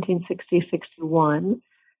magazine, 1760-61.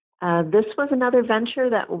 This was another venture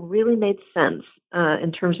that really made sense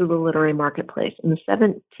in terms of the literary marketplace. In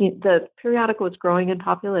the periodical was growing in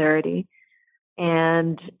popularity,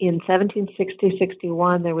 and in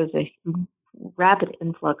 1760-61 there was a rapid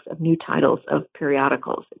influx of new titles of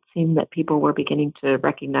periodicals. It seemed that people were beginning to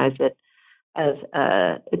recognize it as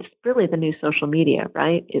it's really the new social media,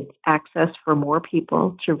 right? It's access for more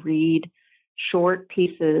people to read short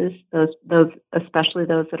pieces, those especially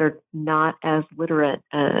those that are not as literate.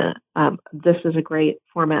 This is a great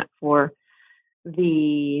format for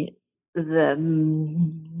the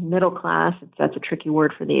middle class. That's a tricky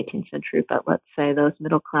word for the 18th century, but let's say those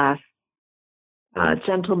middle class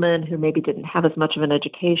gentlemen who maybe didn't have as much of an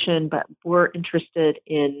education, but were interested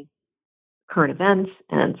in current events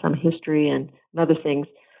and some history and other things.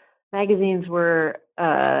 Magazines were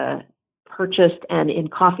purchased and in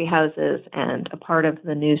coffee houses and a part of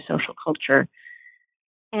the new social culture.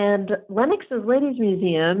 And Lennox's Ladies'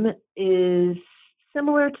 Museum is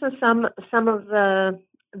similar to some of the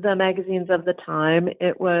magazines of the time.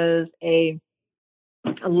 It was a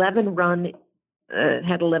 11 run. It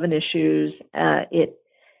had 11 issues.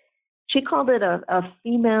 She called it a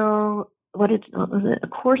female. A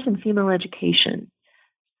course in female education.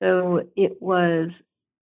 So it was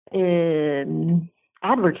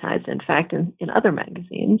advertised, in fact, in other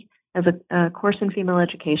magazines as a course in female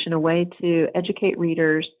education, a way to educate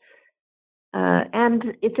readers.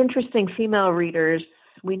 And it's interesting, female readers,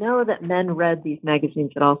 we know that men read these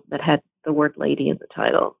magazines that had the word lady in the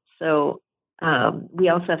title. So we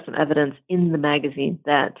also have some evidence in the magazine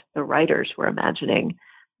that the writers were imagining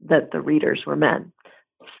that the readers were men.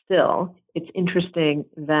 Still, it's interesting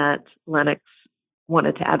that Lennox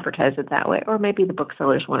wanted to advertise it that way, or maybe the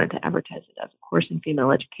booksellers wanted to advertise it as a course in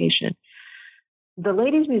female education. The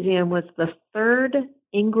Ladies Museum was the third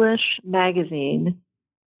English magazine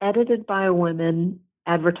edited by a woman,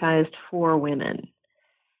 advertised for women.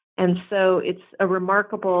 And so it's a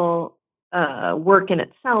remarkable work in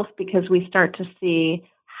itself, because we start to see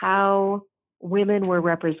how women were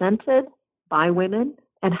represented by women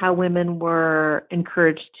and how women were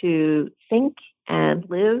encouraged to think and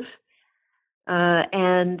live.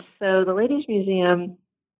 And so the Ladies Museum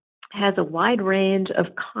has a wide range of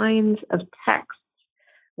kinds of texts,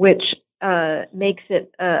 which makes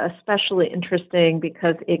it especially interesting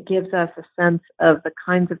because it gives us a sense of the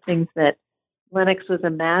kinds of things that Lennox was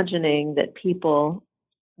imagining that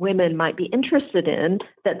women might be interested in,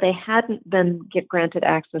 that they hadn't been granted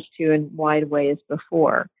access to in wide ways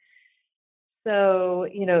before. So,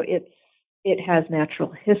 it has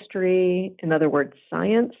natural history, in other words,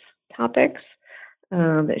 science topics.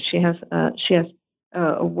 She has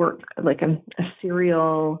a work, like a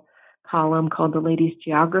serial column called The Ladies'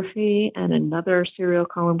 Geography, and another serial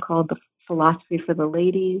column called The Philosophy for the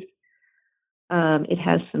Ladies. It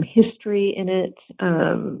has some history in it.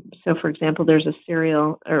 So, for example, there's a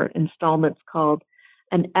serial or installments called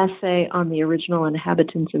An Essay on the Original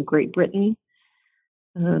Inhabitants of Great Britain.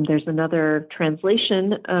 There's another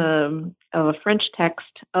translation of a French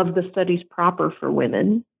text of the studies proper for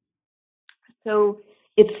women. So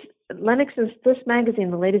this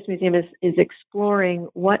magazine, The Ladies Museum, is exploring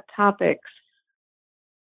what topics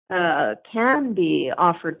can be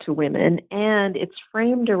offered to women, and it's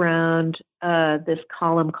framed around this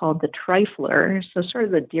column called The Trifler, so sort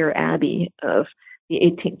of the Dear Abby of the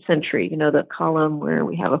 18th century, the column where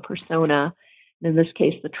we have a persona, in this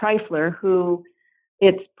case, the Trifler, who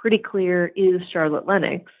it's pretty clear is Charlotte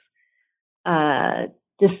Lennox,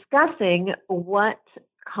 discussing what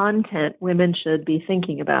content women should be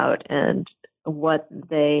thinking about and what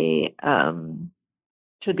they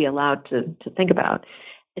should be allowed to think about.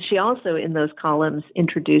 She also, in those columns,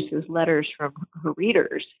 introduces letters from her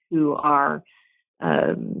readers who are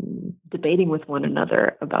debating with one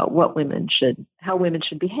another about how women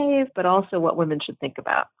should behave, but also what women should think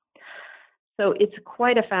about. So it's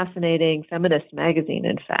quite a fascinating feminist magazine,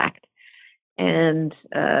 in fact. And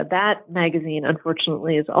that magazine,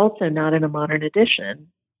 unfortunately, is also not in a modern edition.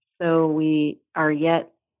 So we are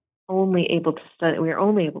only able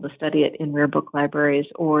to study it in rare book libraries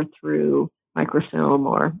or through microfilm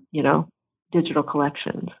or, digital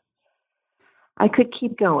collections. I could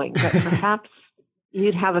keep going, but perhaps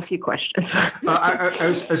you'd have a few questions.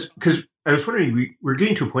 Because I was wondering, we're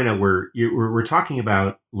getting to a point now where we're talking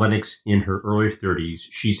about Lennox in her early 30s.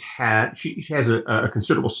 She has a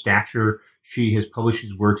considerable stature. She has published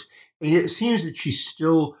his works, and it seems that she's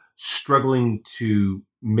still struggling to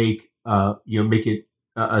make it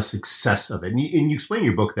a success of it. And you explain in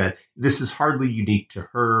your book that this is hardly unique to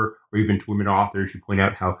her or even to women authors. You point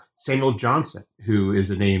out how Samuel Johnson, who is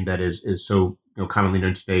a name that is so commonly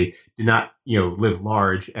known today, did not live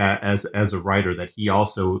large as a writer, that he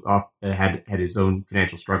also had his own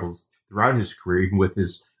financial struggles throughout his career, even with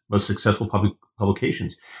his most successful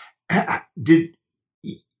publications.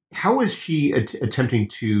 How was she attempting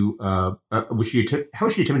to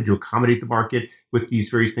accommodate the market with these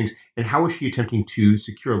various things, and how was she attempting to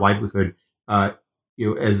secure a livelihood as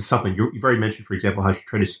a supplement? You've already mentioned, for example, how she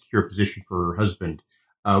tried to secure a position for her husband.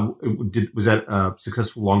 Was that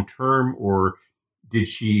successful long term, or did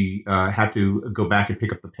she have to go back and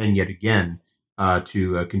pick up the pen yet again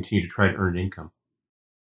to continue to try to earn income?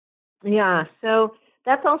 Yeah, so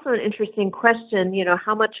that's also an interesting question.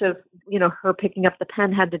 How much of her picking up the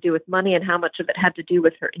pen had to do with money, and how much of it had to do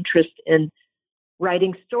with her interest in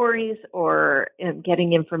writing stories or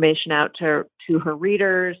getting information out to her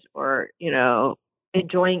readers, or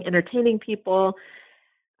enjoying entertaining people.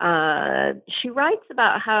 She writes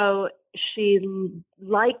about how she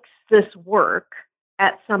likes this work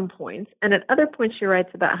at some points, and at other points she writes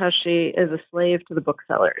about how she is a slave to the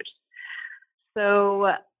booksellers.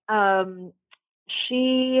 So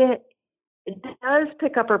she does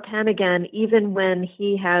pick up her pen again, even when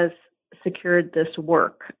he has secured this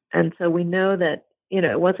work. And so we know that,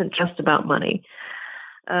 it wasn't just about money.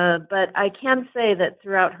 But I can say that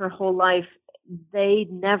throughout her whole life, they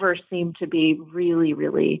never seemed to be really,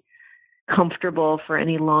 really comfortable for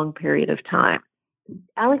any long period of time.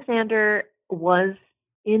 Alexander was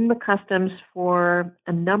in the customs for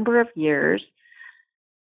a number of years,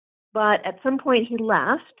 but at some point he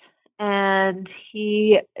left, and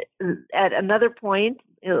he, at another point,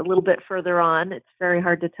 a little bit further on, it's very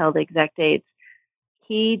hard to tell the exact dates,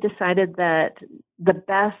 he decided that the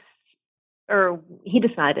best he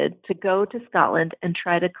decided to go to Scotland and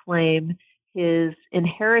try to claim his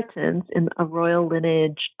inheritance in a royal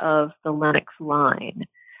lineage of the Lennox line.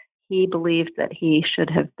 He believed that he should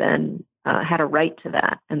have been had a right to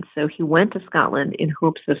that, and so he went to Scotland in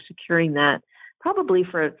hopes of securing that, probably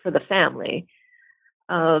for the family.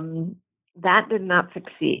 That did not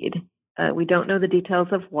succeed. We don't know the details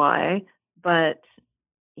of why, but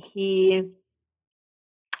he,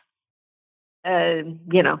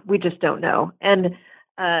 we just don't know. And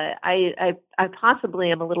I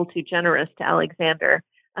possibly am a little too generous to Alexander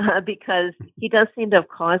because he does seem to have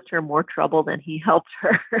caused her more trouble than he helped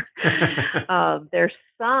her. Their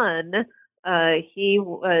son, he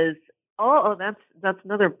was. Oh, that's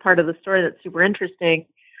another part of the story that's super interesting.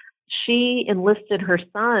 She enlisted her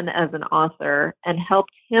son as an author and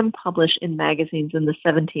helped him publish in magazines in the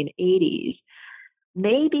 1780s,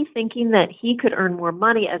 maybe thinking that he could earn more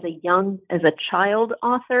money as a child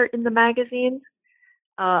author in the magazines,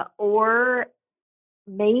 or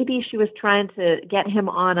maybe she was trying to get him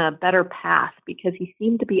on a better path because he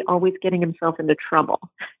seemed to be always getting himself into trouble.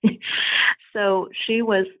 So she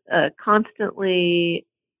was constantly.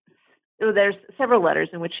 There's several letters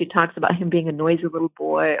in which she talks about him being a noisy little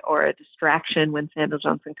boy or a distraction when Samuel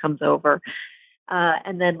Johnson comes over.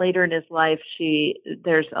 And then later in his life,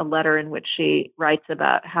 there's a letter in which she writes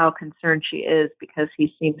about how concerned she is because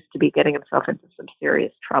he seems to be getting himself into some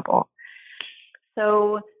serious trouble.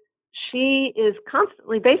 So she is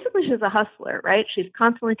basically she's a hustler, right? She's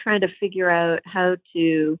constantly trying to figure out how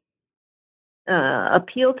to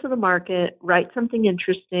appeal to the market, write something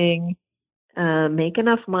interesting, make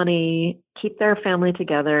enough money, keep their family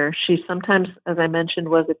together. She sometimes, as I mentioned,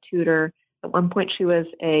 was a tutor. At one point, she was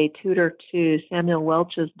a tutor to Samuel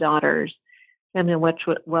Welch's daughters. Samuel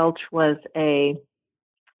Welch was a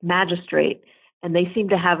magistrate, and they seemed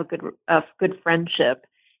to have a good friendship.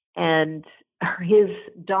 And his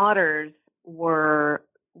daughters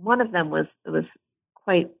one of them was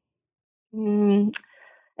quite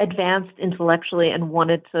advanced intellectually and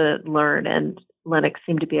wanted to learn, and Lennox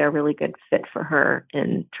seemed to be a really good fit for her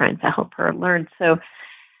in trying to help her learn.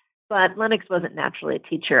 But Lennox wasn't naturally a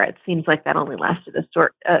teacher. It seems like that only lasted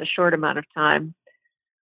a short amount of time.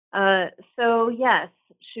 So yes,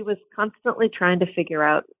 she was constantly trying to figure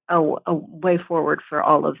out a way forward for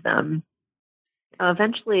all of them.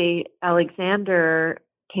 Eventually, Alexander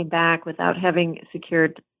came back without having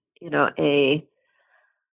secured, any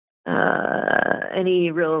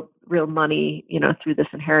real money, through this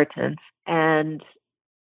inheritance. And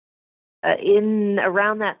in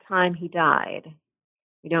around that time, he died.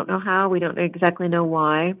 We don't know how. We don't exactly know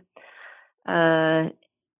why. And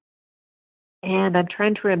I'm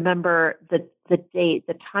trying to remember the date,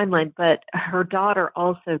 the timeline. But her daughter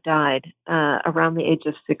also died around the age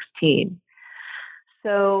of 16.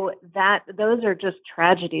 So those are just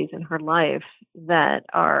tragedies in her life that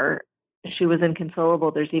are. She was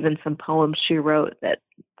inconsolable. There's even some poems she wrote that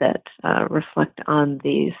reflect on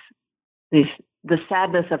the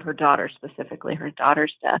sadness of her daughter, specifically her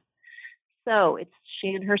daughter's death. So it's she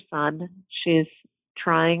and her son. She's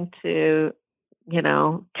trying to,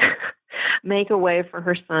 make a way for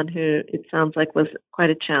her son, who it sounds like was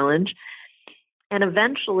quite a challenge. And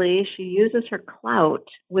eventually she uses her clout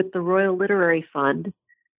with the Royal Literary Fund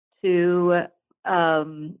to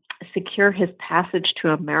secure his passage to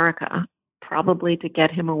America, probably to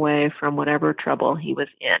get him away from whatever trouble he was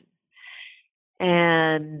in.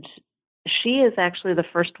 And she is actually the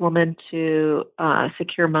first woman to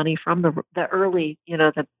secure money from the early,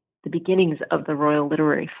 the beginnings of the Royal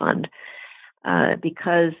Literary Fund,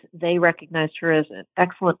 because they recognized her as a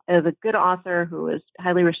good author who was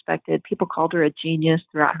highly respected. People called her a genius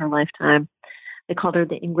throughout her lifetime. They called her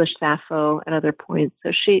the English Sappho at other points.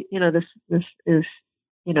 So she, this is,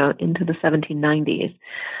 into the 1790s.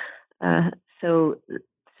 So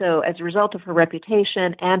as a result of her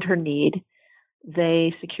reputation and her need,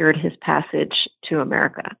 they secured his passage to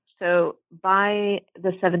America. So by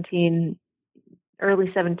the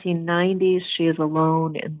early 1790s, she is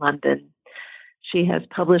alone in London. She has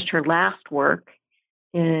published her last work,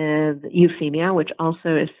 Euphemia, which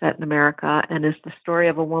also is set in America and is the story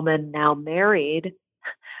of a woman now married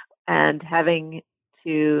and having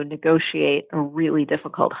to negotiate a really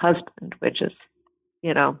difficult husband, which is,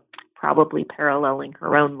 probably paralleling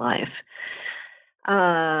her own life.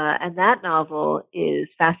 And that novel is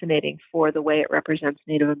fascinating for the way it represents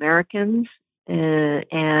Native Americans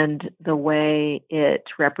and the way it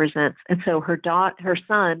represents. And so her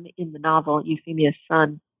son in the novel, Euphemia's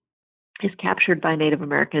son, is captured by Native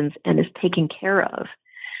Americans and is taken care of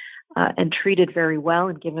and treated very well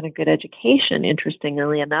and given a good education,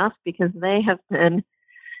 interestingly enough, because they have been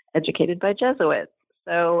educated by Jesuits.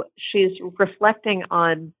 So she's reflecting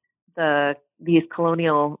on these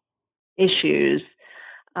colonial issues,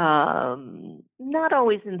 not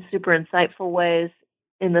always in super insightful ways,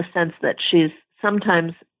 in the sense that she's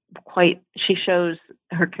sometimes she shows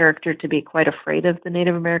her character to be quite afraid of the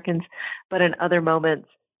Native Americans, but in other moments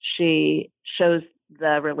she shows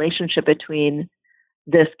the relationship between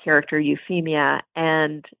this character Euphemia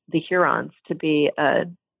and the Hurons to be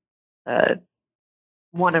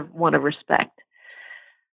one of respect.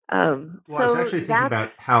 I was actually thinking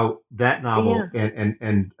about how that novel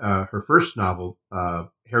and her first novel,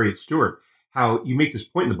 Harriet Stewart, how you make this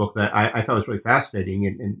point in the book that I thought was really fascinating,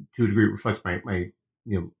 and to a degree reflects my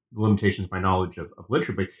the limitations of my knowledge of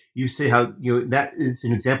literature. But you say how that is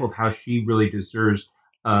an example of how she really deserves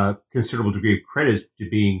a considerable degree of credit to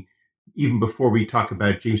being, even before we talk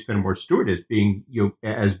about James Fenimore Stewart as being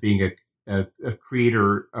as being a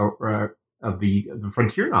creator of the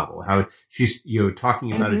frontier novel, how she's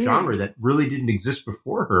talking about a genre that really didn't exist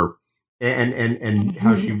before her, and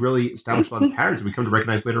how she really established a lot of patterns that we come to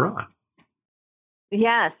recognize later on.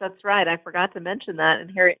 Yes, that's right. I forgot to mention that.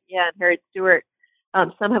 And Harriet Stewart,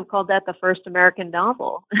 some have called that the first American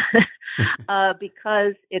novel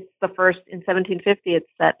because it's the first in 1750. It's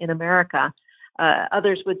set in America.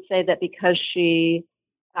 Others would say that because she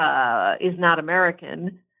is not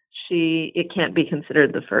American, it can't be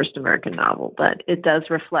considered the first American novel, but it does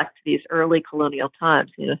reflect these early colonial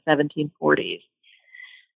times, 1740s.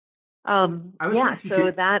 I was wondering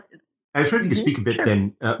if you could speak a bit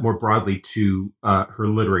then more broadly to her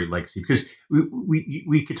literary legacy, because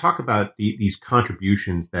we could talk about these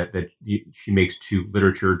contributions that she makes to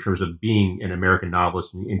literature in terms of being an American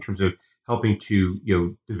novelist, in terms of helping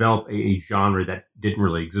to develop a genre that didn't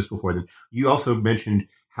really exist before then. You also mentioned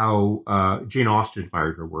how Jane Austen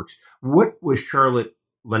admired her works. What was Charlotte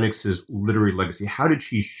Lennox's literary legacy? How did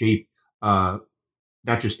she shape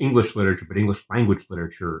not just English literature, but English language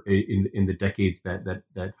literature in the decades that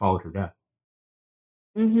followed her death?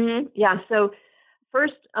 Mm-hmm. Yeah. So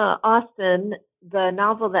first, Austen, the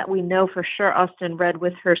novel that we know for sure Austen read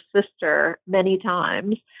with her sister many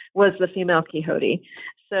times was The Female Quixote.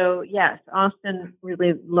 So yes, Austen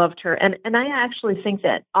really loved her. And I actually think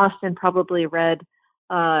that Austen probably read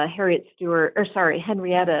Henrietta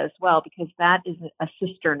as well, because that is a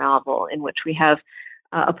sister novel in which we have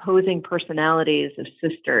opposing personalities of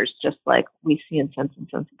sisters, just like we see in Sense and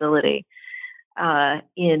Sensibility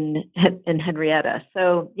in Henrietta.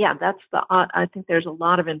 So yeah, I think there's a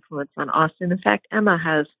lot of influence on Austen. In fact, Emma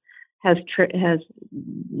has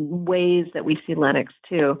ways that we see Lennox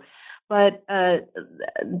too. But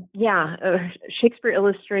Shakespeare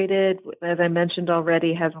Illustrated, as I mentioned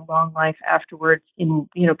already, has a long life afterwards. In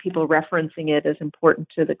people referencing it as important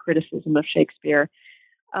to the criticism of Shakespeare.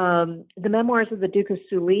 The Memoirs of the Duke of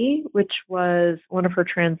Sully, which was one of her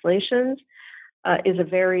translations, is a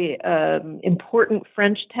very important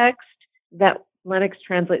French text that Lennox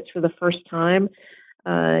translates for the first time,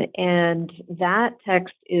 and that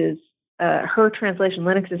text is her translation.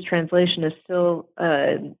 Lennox's translation is still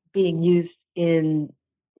being used in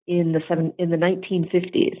the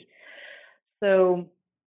 1950s. So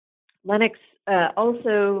Lennox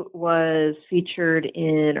also was featured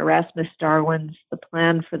in Erasmus Darwin's The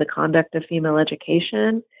Plan for the Conduct of Female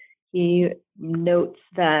Education. He notes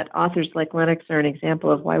that authors like Lennox are an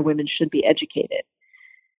example of why women should be educated.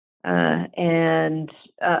 And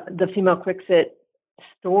the female Quixote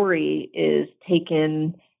story is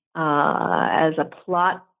taken as a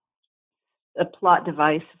plot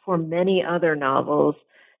device for many other novels,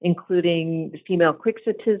 including Female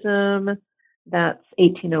Quixotism, that's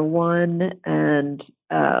 1801, and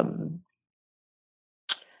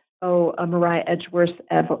Maria Edgeworth's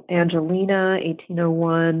Angelina,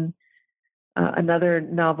 1801. Another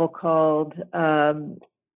novel called The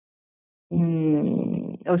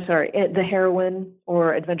Heroine,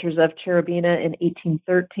 or Adventures of Cherubina, in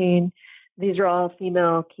 1813. These are all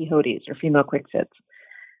female Quixotes or female Quixotes.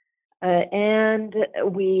 And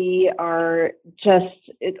we are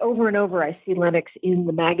over and over, I see Lennox in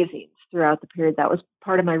the magazines throughout the period. That was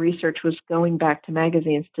part of my research, was going back to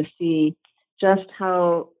magazines to see just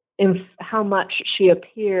how much she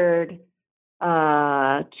appeared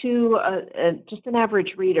to just an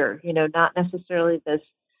average reader, not necessarily this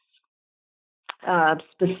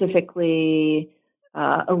specifically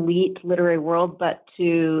elite literary world, but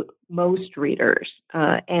to most readers.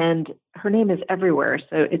 And her name is everywhere.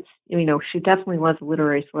 So it's, she definitely was a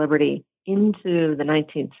literary celebrity into the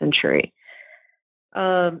 19th century.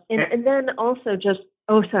 And then also just,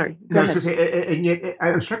 sorry. No, I was going to say, and yet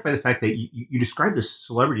I'm struck by the fact that you describe this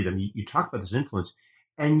celebrity to them, you talk about this influence,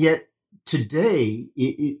 and yet today,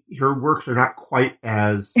 her works are not quite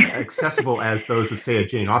as accessible as those of, say, a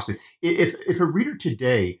Jane Austen. If a reader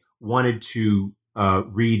today wanted to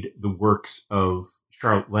read the works of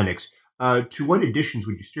Charlotte Lennox, to what editions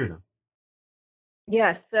would you steer them?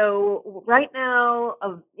 Yes. So right now,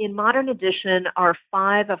 in modern edition, are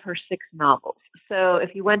 5 of her 6 novels. So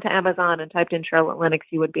if you went to Amazon and typed in Charlotte Lennox,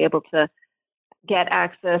 you would be able to get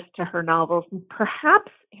access to her novels.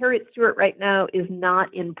 Perhaps Harriet Stewart right now is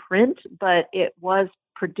not in print, but it was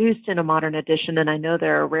produced in a modern edition, and I know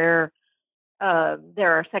there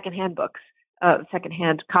are secondhand books,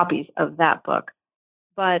 secondhand copies of that book.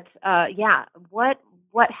 But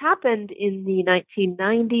what happened in the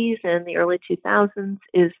 1990s and the early 2000s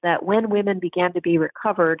is that when women began to be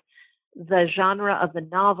recovered, the genre of the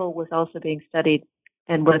novel was also being studied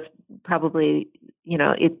and was probably,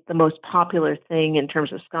 it's the most popular thing in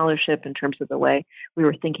terms of scholarship, in terms of the way we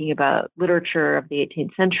were thinking about literature of the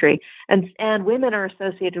 18th century. And women are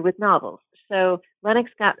associated with novels. So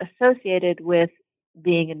Lennox got associated with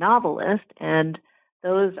being a novelist, and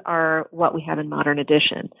those are what we have in modern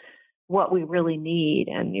edition. What we really need,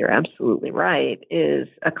 and you're absolutely right, is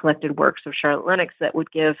a collected works of Charlotte Lennox that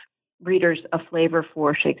would give readers a flavor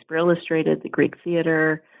for Shakespeare Illustrated, the Greek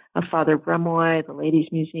Theater, of Father Bremoy, the Ladies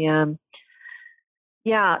Museum.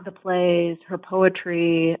 Yeah, the plays, her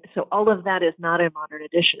poetry. So all of that is not in modern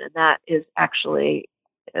edition, and that is actually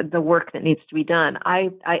the work that needs to be done. I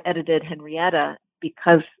edited Henrietta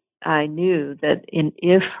because I knew that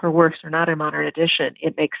if her works are not in modern edition,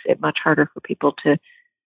 it makes it much harder for people to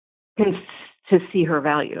see her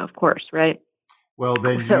value, of course, right? Well,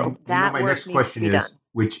 then you know my next question is,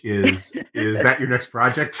 which is that your next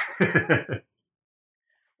project?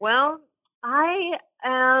 Well, I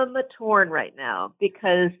am torn right now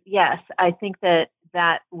because, yes, I think that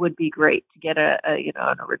would be great to get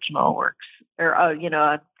an original works or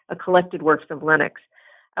a collected works of Lennox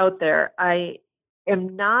out there. I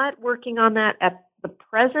am not working on that at the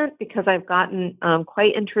present because I've gotten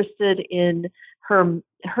quite interested in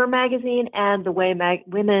her magazine and the way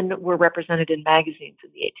women were represented in magazines in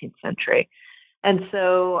the 18th century. And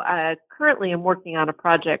so currently I'm working on a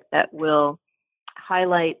project that will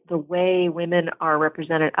highlight the way women are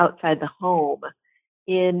represented outside the home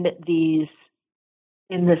in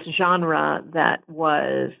this genre that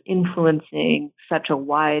was influencing such a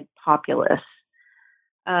wide populace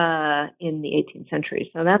in the 18th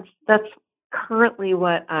century. So that's currently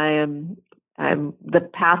what I'm the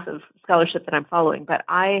path of scholarship that I'm following. But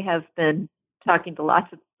I have been talking to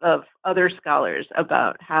lots of other scholars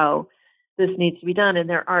about how this needs to be done, and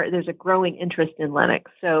there's a growing interest in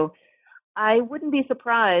Lennox. So I wouldn't be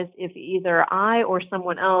surprised if either I or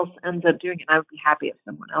someone else ends up doing it. I would be happy if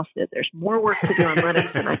someone else did. There's more work to do on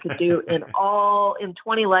Lennox than I could do in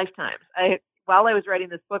 20 lifetimes. While I was writing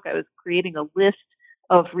this book, I was creating a list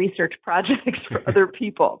of research projects for other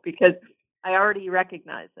people because I already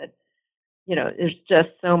recognize that, there's just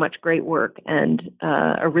so much great work and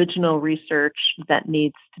original research that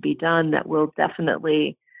needs to be done that will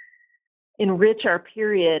definitely enrich our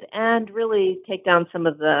period and really take down some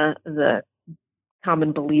of the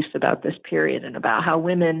common beliefs about this period and about how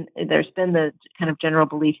there's been the kind of general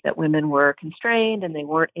belief that women were constrained and they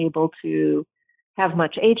weren't able to have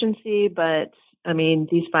much agency. But I mean,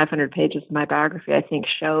 these 500 pages of my biography, I think,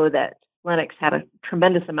 show that Lennox had a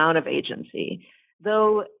tremendous amount of agency.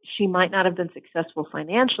 Though she might not have been successful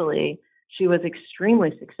financially, she was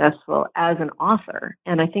extremely successful as an author.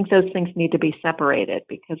 And I think those things need to be separated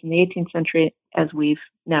because in the 18th century, as we've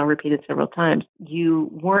now repeated several times,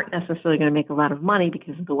 you weren't necessarily going to make a lot of money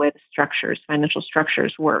because of the way the financial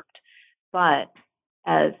structures worked. But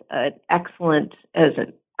as an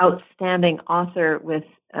outstanding author with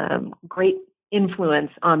great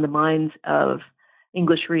influence on the minds of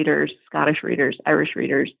English readers, Scottish readers, Irish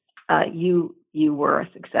readers, you were a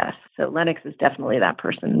success. So Lennox is definitely that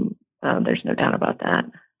person. There's no doubt about that.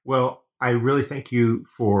 Well, I really thank you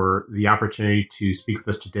for the opportunity to speak with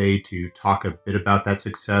us today to talk a bit about that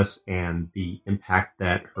success and the impact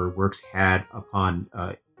that her works had upon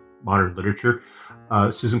modern literature.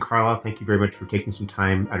 Susan Carlyle, thank you very much for taking some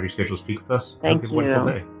time out of your schedule to speak with us. Thank you. Have a wonderful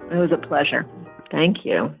day. It was a pleasure. Thank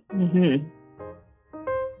you. Mm-hmm.